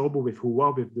Xiaobo, with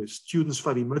Hua, with the students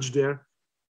very much there.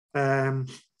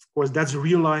 Of course, that's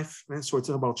real life. And so it's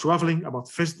about traveling, about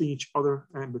visiting each other,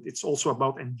 but it's also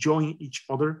about enjoying each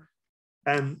other.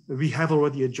 And we have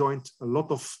already enjoyed a lot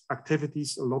of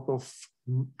activities, a lot of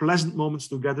pleasant moments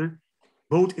together,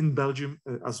 both in Belgium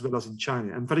as well as in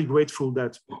China. I'm very grateful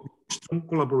that strong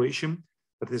collaboration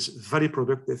that is very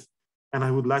productive. And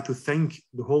I would like to thank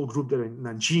the whole group there in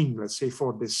Nanjing, let's say,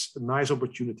 for this nice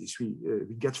opportunities we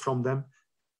get from them.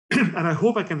 And I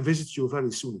hope I can visit you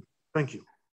very soon. Thank you.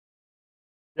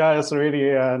 Yeah, it's really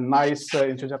a nice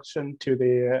introduction to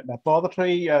the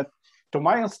laboratory. To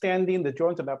my understanding, the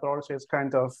joint laboratory is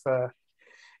kind of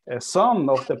a son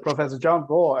of the Professor John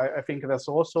Ball. I think that's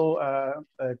also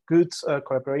a good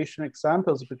collaboration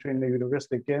examples between the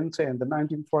University of Ghent and the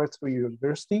 1943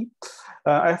 University.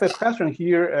 I have a question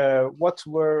here. What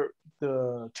were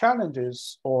the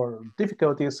challenges or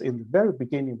difficulties in the very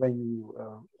beginning when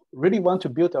you really want to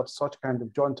build up such kind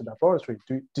of joint laboratory?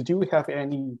 Did you have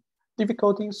any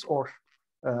difficulties or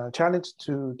challenge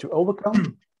to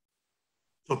overcome?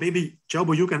 So maybe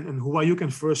Xiaobo, you can, and Hua, you can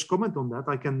first comment on that.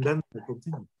 I can then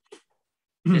continue.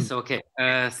 Yes, okay.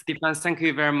 Stefan, thank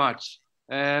you very much.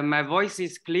 My voice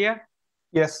is clear?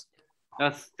 Yes.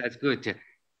 That's good.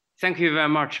 Thank you very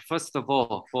much, first of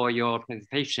all, for your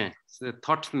presentation. It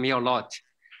taught me a lot.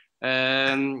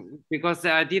 Because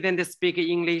I didn't speak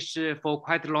English for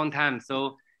quite a long time.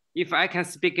 So if I can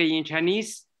speak in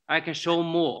Chinese, I can show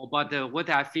more about what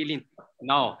I'm feeling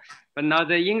now. But now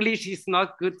the English is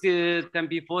not good than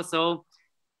before. So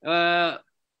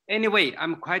anyway,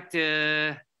 I'm quite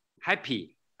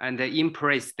happy and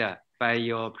impressed by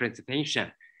your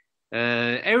presentation.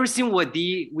 Everything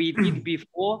we did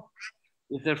before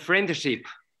is a friendship.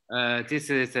 This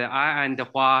is I and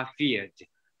Hua field.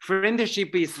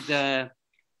 Friendship is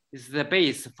the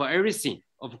base for everything,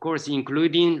 of course,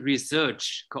 including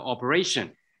research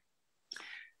cooperation.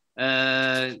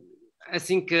 I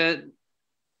think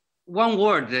one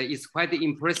word is quite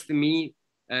impressed me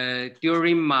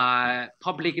during my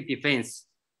public defense.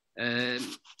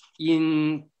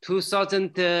 In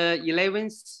 2011,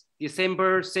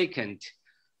 December 2nd,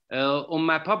 on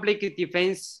my public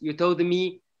defense, you told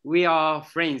me we are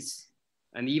friends,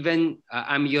 and even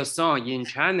I'm your son in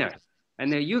China,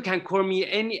 and you can call me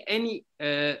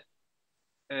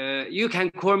you can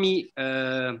call me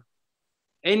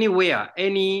anywhere,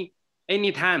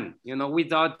 anytime, you know,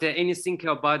 without anything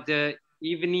about the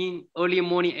evening, early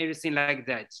morning, everything like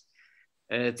that.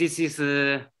 This is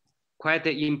quite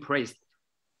impressed.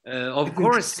 Of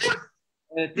course,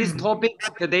 this topic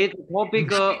today, the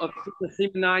topic of the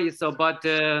seminar is about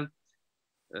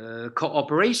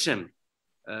cooperation,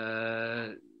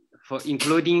 for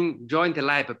including joint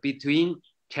lab between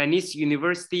Chinese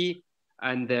University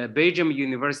and Belgium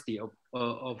University, of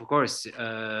course,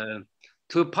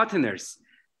 two partners.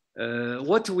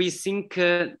 What we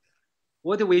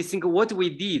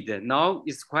did now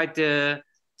is quite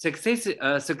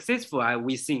successful,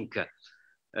 we think.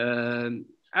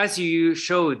 As you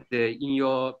showed in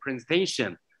your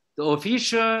presentation, the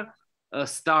official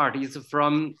start is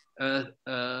from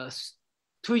 2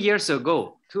 years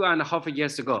ago, 2.5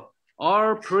 years ago.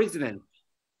 Our president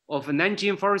of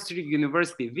Nanjing Forestry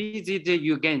University visited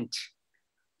Uganda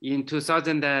in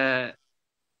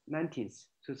 2019,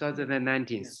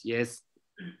 yes.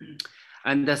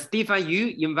 And Stefan,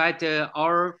 you invited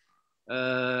our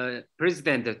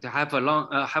president to have a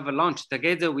lunch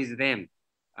together with them.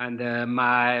 And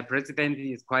my president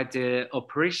is quite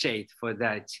appreciate for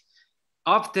that.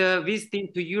 After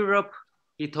visiting to Europe,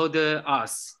 he told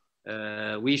us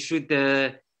we should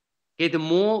get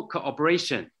more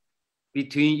cooperation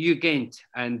between Uganda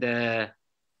and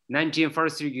Nanjing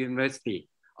Forestry University.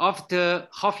 After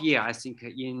half year, I think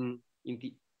in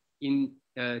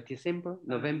December,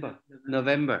 November. In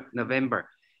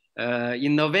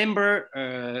November,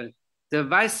 the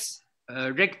vice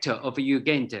rector of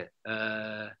Uganda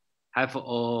have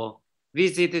a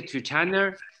visit to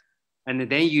China, and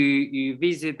then you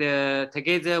visit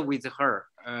together with her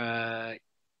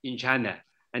in China,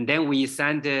 and then we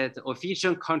signed the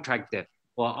official contract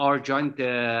for our joint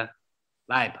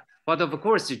lab. But of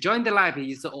course, the joint lab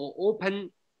is an open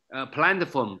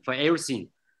platform for everything,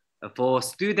 for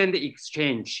student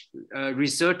exchange,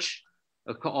 research,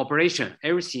 cooperation,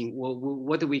 everything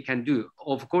what we can do.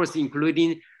 Of course,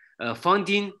 including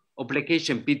funding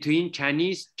application between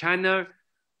China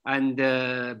and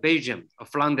Belgium,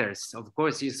 Flanders. Of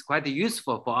course, it's quite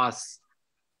useful for us.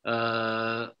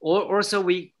 Also,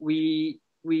 we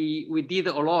did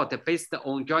a lot based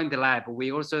on joint lab.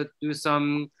 We also do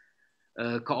some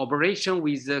cooperation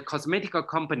with a cosmetic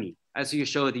company, as you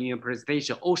showed in your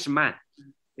presentation, Oshman.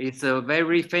 It's a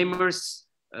very famous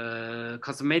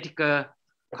cosmetic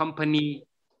company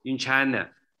in China.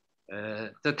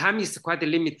 The time is quite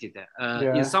limited.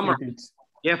 In summer,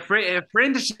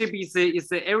 friendship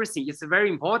is everything. It's very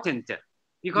important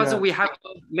because we have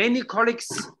many colleagues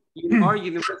in our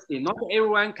university. Not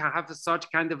everyone can have such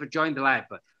kind of a joint lab.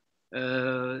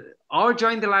 Our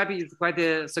joint lab is quite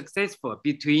successful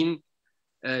between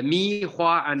me,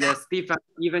 Hua, and Stephen,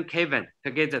 even Kevin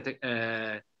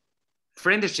together.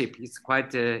 Friendship is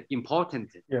quite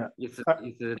important. Yeah, it's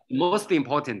the most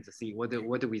important thing. What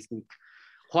do we think?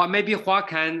 Maybe Hua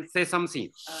can say something.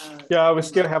 Yeah, we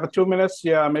still have 2 minutes.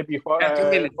 Yeah, maybe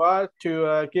Hua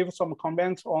to give some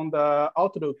comments on the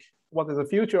outlook. What is the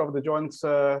future of the joint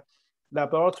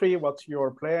laboratory? What's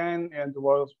your plan, and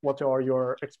what are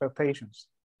your expectations?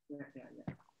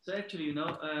 So actually, you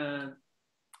know,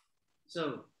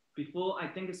 so before, I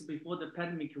think it's before the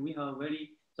pandemic, we are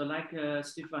already, so like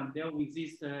Stefan, they will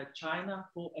visit China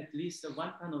for at least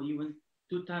 1 time or even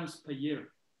 2 times per year.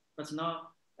 But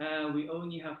now we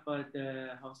only have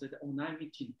the online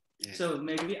meeting. Yes. So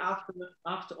maybe after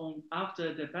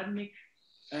the pandemic,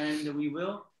 and we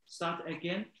will start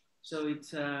again. So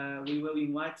it's we will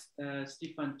invite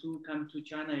Stefan to come to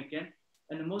China again.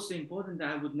 And the most important,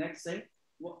 I would next say,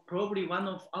 probably one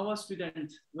of our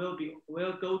students will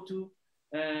go to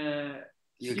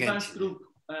Stefan's group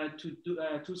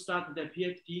to start the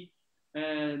PhD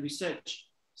research.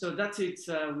 So that's it.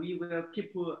 We will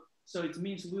keep. So it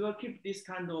means we will keep this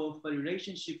kind of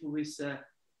relationship with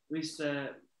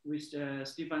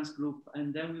Stefan's group,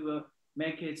 and then we will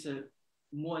make it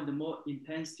more and more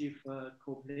intensive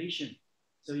cooperation.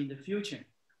 So in the future.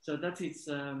 So that is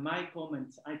my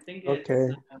comment. I think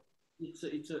it's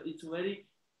very.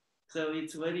 So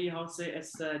it's very, how to say,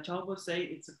 as Chao say,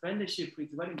 it's a friendship.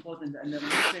 It's very important, and the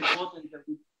most important.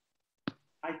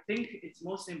 I think it's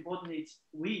most important. It's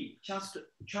we trust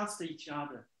each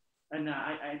other, and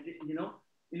you know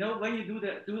when you do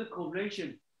the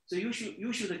cooperation. So you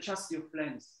should trust your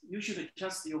friends. You should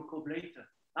trust your collaborator.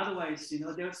 Otherwise, you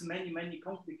know, there's many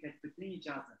conflicts between each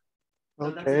other. So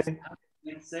okay.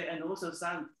 Let's say, and also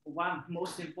one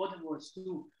most important was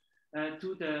to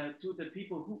the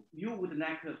people who you would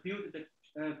like to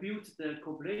build the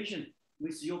cooperation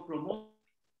with your promoter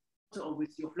or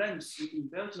with your friends in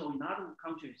Belgium or in other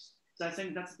countries. So I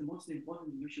think that's the most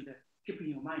important you should keep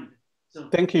in your mind. So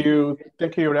thank you,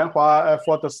 Renhua.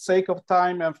 For the sake of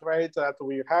time, I'm afraid that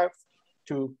we have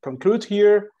to conclude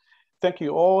here. Thank you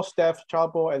all, Steph,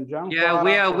 Chabo, and Zhang.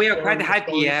 Yeah, we are quite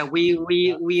happy. Yeah,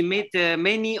 we met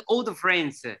many old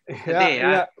friends today.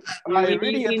 Yeah. I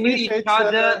really we appreciate each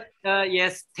other.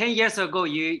 Yes, 10 years ago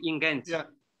in Ghent.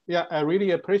 Yeah, I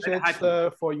really appreciate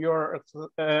for your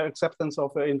acceptance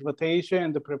of the invitation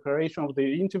and the preparation of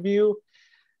the interview.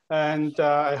 And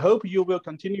I hope you will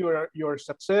continue your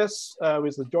success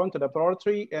with the joint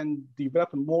laboratory and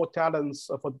develop more talents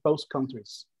for both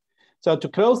countries. So to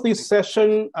close this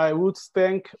session, I would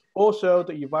thank also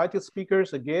the invited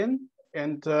speakers again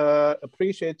and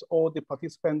appreciate all the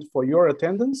participants for your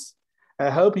attendance. I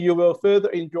hope you will further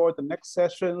enjoy the next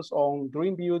sessions on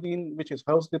green building, which is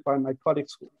hosted by my colleague,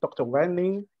 Dr. Wan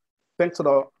Ling. Thanks a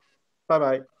lot.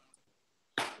 Bye-bye.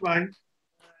 Bye.